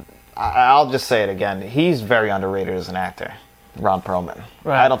know. I'll just say it again. He's very underrated as an actor, Ron Perlman.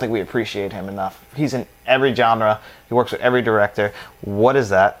 Right. I don't think we appreciate him enough. He's in every genre. He works with every director. What is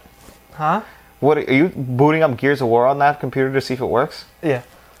that? Huh? What are you booting up Gears of War on that computer to see if it works? Yeah.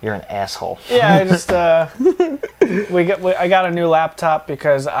 You're an asshole. Yeah, I just I got a new laptop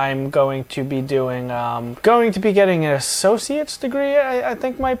because I'm going to be getting an associate's degree. I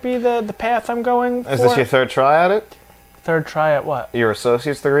think might be the path I'm going for. Is this your third try at it? Third try at what? Your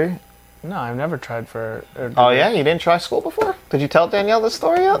associate's degree? No, I've never tried for a degree. Oh yeah, you didn't try school before? Did you tell Danielle this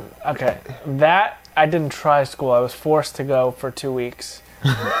story yet? Okay, that I didn't try school. I was forced to go for 2 weeks.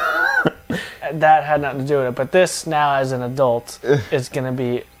 That had nothing to do with it. But this now, as an adult, is going to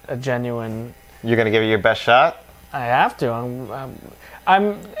be a genuine. You're going to give it your best shot? I have to.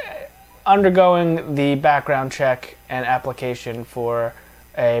 I'm undergoing the background check and application for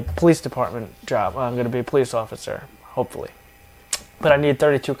a police department job. I'm going to be a police officer, hopefully. But I need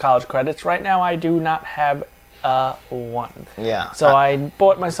 32 college credits. Right now, I do not have one. Yeah. So I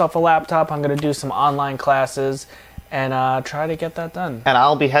bought myself a laptop. I'm going to do some online classes and try to get that done. And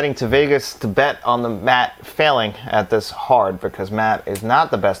I'll be heading to Vegas to bet on the Matt failing at this hard, because Matt is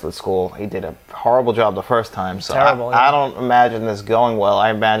not the best at school. He did a horrible job the first time. So Terrible, I don't imagine this going well. I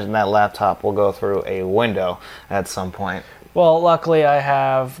imagine that laptop will go through a window at some point. Well, luckily I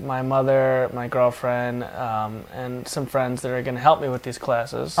have my mother, my girlfriend, and some friends that are going to help me with these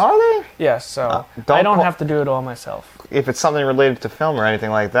classes. Are they? Yes, so I don't have to do it all myself. If it's something related to film or anything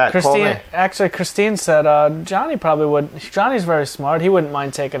like that, call me. Christine said Johnny probably would. Johnny's very smart. He wouldn't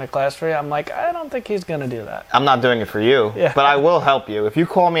mind taking a class for you. I'm like, I don't think he's going to do that. I'm not doing it for you, but I will help you. If you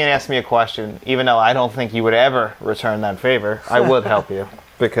call me and ask me a question, even though I don't think you would ever return that favor, I would help you,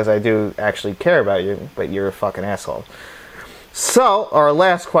 because I do actually care about you, but you're a fucking asshole. So, our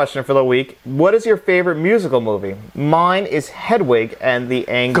last question for the week. What is your favorite musical movie? Mine is Hedwig and the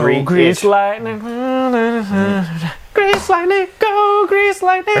Angry Go Grease Inch. Lightning. Grease Lightning, go Grease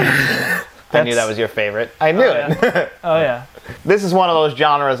Lightning. I knew that was your favorite. I knew it. Oh, yeah. This is one of those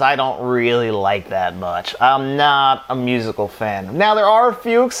genres I don't really like that much. I'm not a musical fan. Now, there are a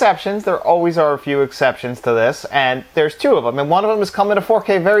few exceptions. There always are a few exceptions to this, and there's two of them. And one of them is coming to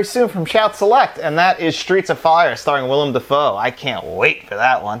 4K very soon from Shout Select, and that is Streets of Fire, starring Willem Dafoe. I can't wait for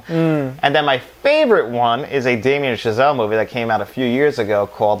that one. And then my favorite one is a Damien Chazelle movie that came out a few years ago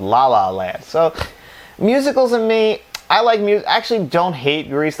called La La Land. So, musicals and me, I like music. Actually, don't hate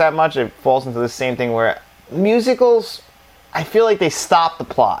Grease that much. It falls into the same thing where musicals, I feel like they stop the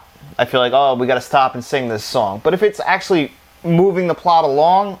plot. I feel like, oh, we got to stop and sing this song. But if it's actually moving the plot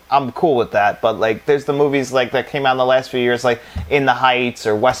along, I'm cool with that. But like, there's the movies like that came out in the last few years, like In the Heights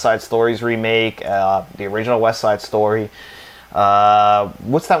or West Side Story's remake, the original West Side Story.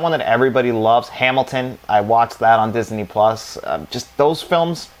 What's that one that everybody loves? Hamilton. I watched that on Disney Plus. Just those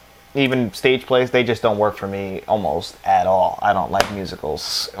films. Even stage plays, they just don't work for me almost at all. I don't like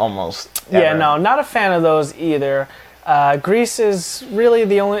musicals almost ever. Yeah, no, not a fan of those either. Grease is really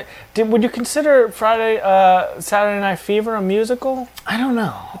the only... Would you consider Saturday Night Fever a musical? I don't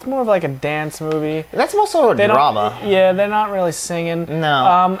know. It's more of like a dance movie. That's also a drama. Yeah, they're not really singing.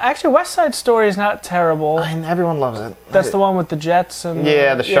 No. Actually, West Side Story is not terrible. And everyone loves it. That's the one with the Jets and...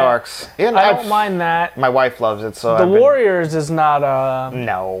 the Sharks. Yeah, I don't mind that. My wife loves it, so The Warriors is not a...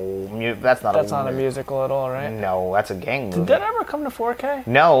 No, that's not a musical at all, right? No, that's a gang movie. Did that ever come to 4K?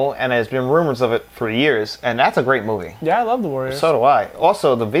 No, and there's been rumors of it for years, and that's a great movie. Yeah, I love The Warriors. So do I.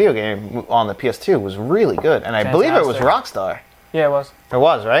 Also, the video game on the PS2 was really good, and I believe it was Rockstar. Yeah, it was. It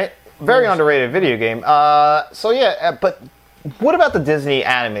was, right? Very underrated video game. But what about the Disney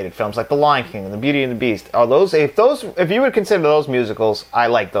animated films, like The Lion King and The Beauty and the Beast? Are those, if you would consider those musicals, I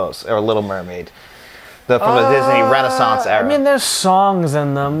like those, or Little Mermaid. From the Disney Renaissance era. I mean, there's songs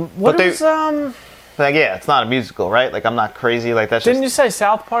in them. Like, yeah, it's not a musical, right? Like, I'm not crazy. Like, that's Didn't you say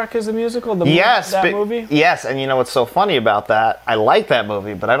South Park is a musical? That movie? Yes, and you know what's so funny about that? I like that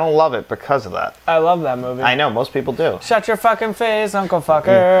movie, but I don't love it because of that. I love that movie. I know, most people do. Shut your fucking face, Uncle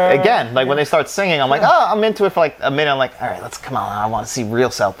Fucker. Again, like when they start singing, I'm like, oh, I'm into it for like a minute. I'm like, all right, come on. I want to see real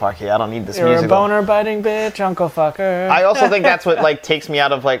South Park here. I don't need this You're musical. a boner-biting bitch, Uncle Fucker. I also think that's what like takes me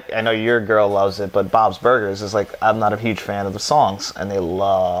out of like, I know your girl loves it, but Bob's Burgers is like, I'm not a huge fan of the songs, and they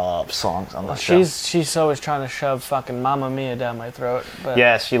love songs on the show. She's always trying to shove fucking Mamma Mia down my throat. But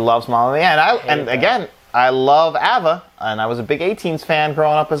yes, she loves Mamma Mia, and again, I love ABBA, and I was a big 18s fan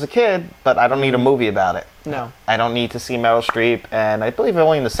growing up as a kid, but I don't need a movie about it. No. I don't need to see Meryl Streep, and I believe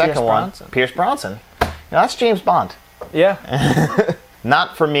only in the second one, Pierce Brosnan. That's James Bond. Yeah.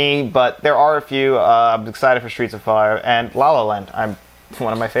 Not for me, but there are a few. I'm excited for Streets of Fire and La La Land. It's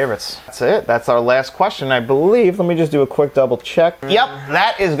one of my favorites. That's it. That's our last question, I believe. Let me just do a quick double check. Yep,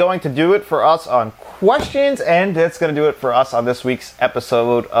 that is going to do it for us on questions, and that's going to do it for us on this week's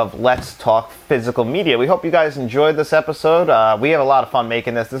episode of Let's Talk Physical Media. We hope you guys enjoyed this episode. We have a lot of fun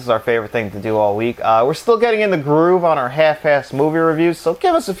making this. This is our favorite thing to do all week. We're still getting in the groove on our half-assed movie reviews, so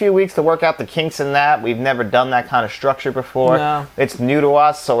give us a few weeks to work out the kinks in that. We've never done that kind of structure before. No. It's new to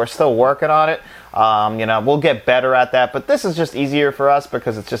us, so we're still working on it. We'll get better at that, but this is just easier for us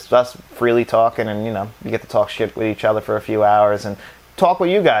because it's just us freely talking, and we get to talk shit with each other for a few hours and talk with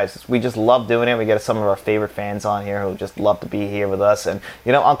you guys. We just love doing it. We get some of our favorite fans on here who just love to be here with us, and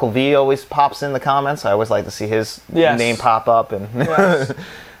Uncle V always pops in the comments. I always like to see his name pop up, and yes.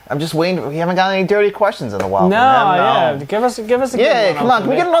 I'm just waiting. We haven't got any dirty questions in a while. No, yeah. Give us a good one. Yeah, come on. Can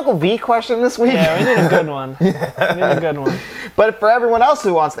we get an Uncle V question this week? Yeah, we need a good one. We need a good one. But for everyone else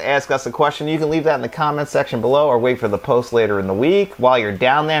who wants to ask us a question, you can leave that in the comments section below or wait for the post later in the week. While you're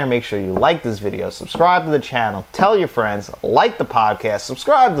down there, make sure you like this video, subscribe to the channel, tell your friends, like the podcast,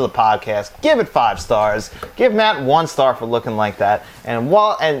 subscribe to the podcast, give it 5 stars, give Matt 1 star for looking like that. And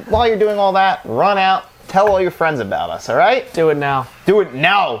while you're doing all that, run out, tell all your friends about us, all right? Do it now. Do it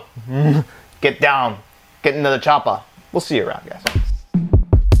now. Get down. Get into the chopper. We'll see you around, guys.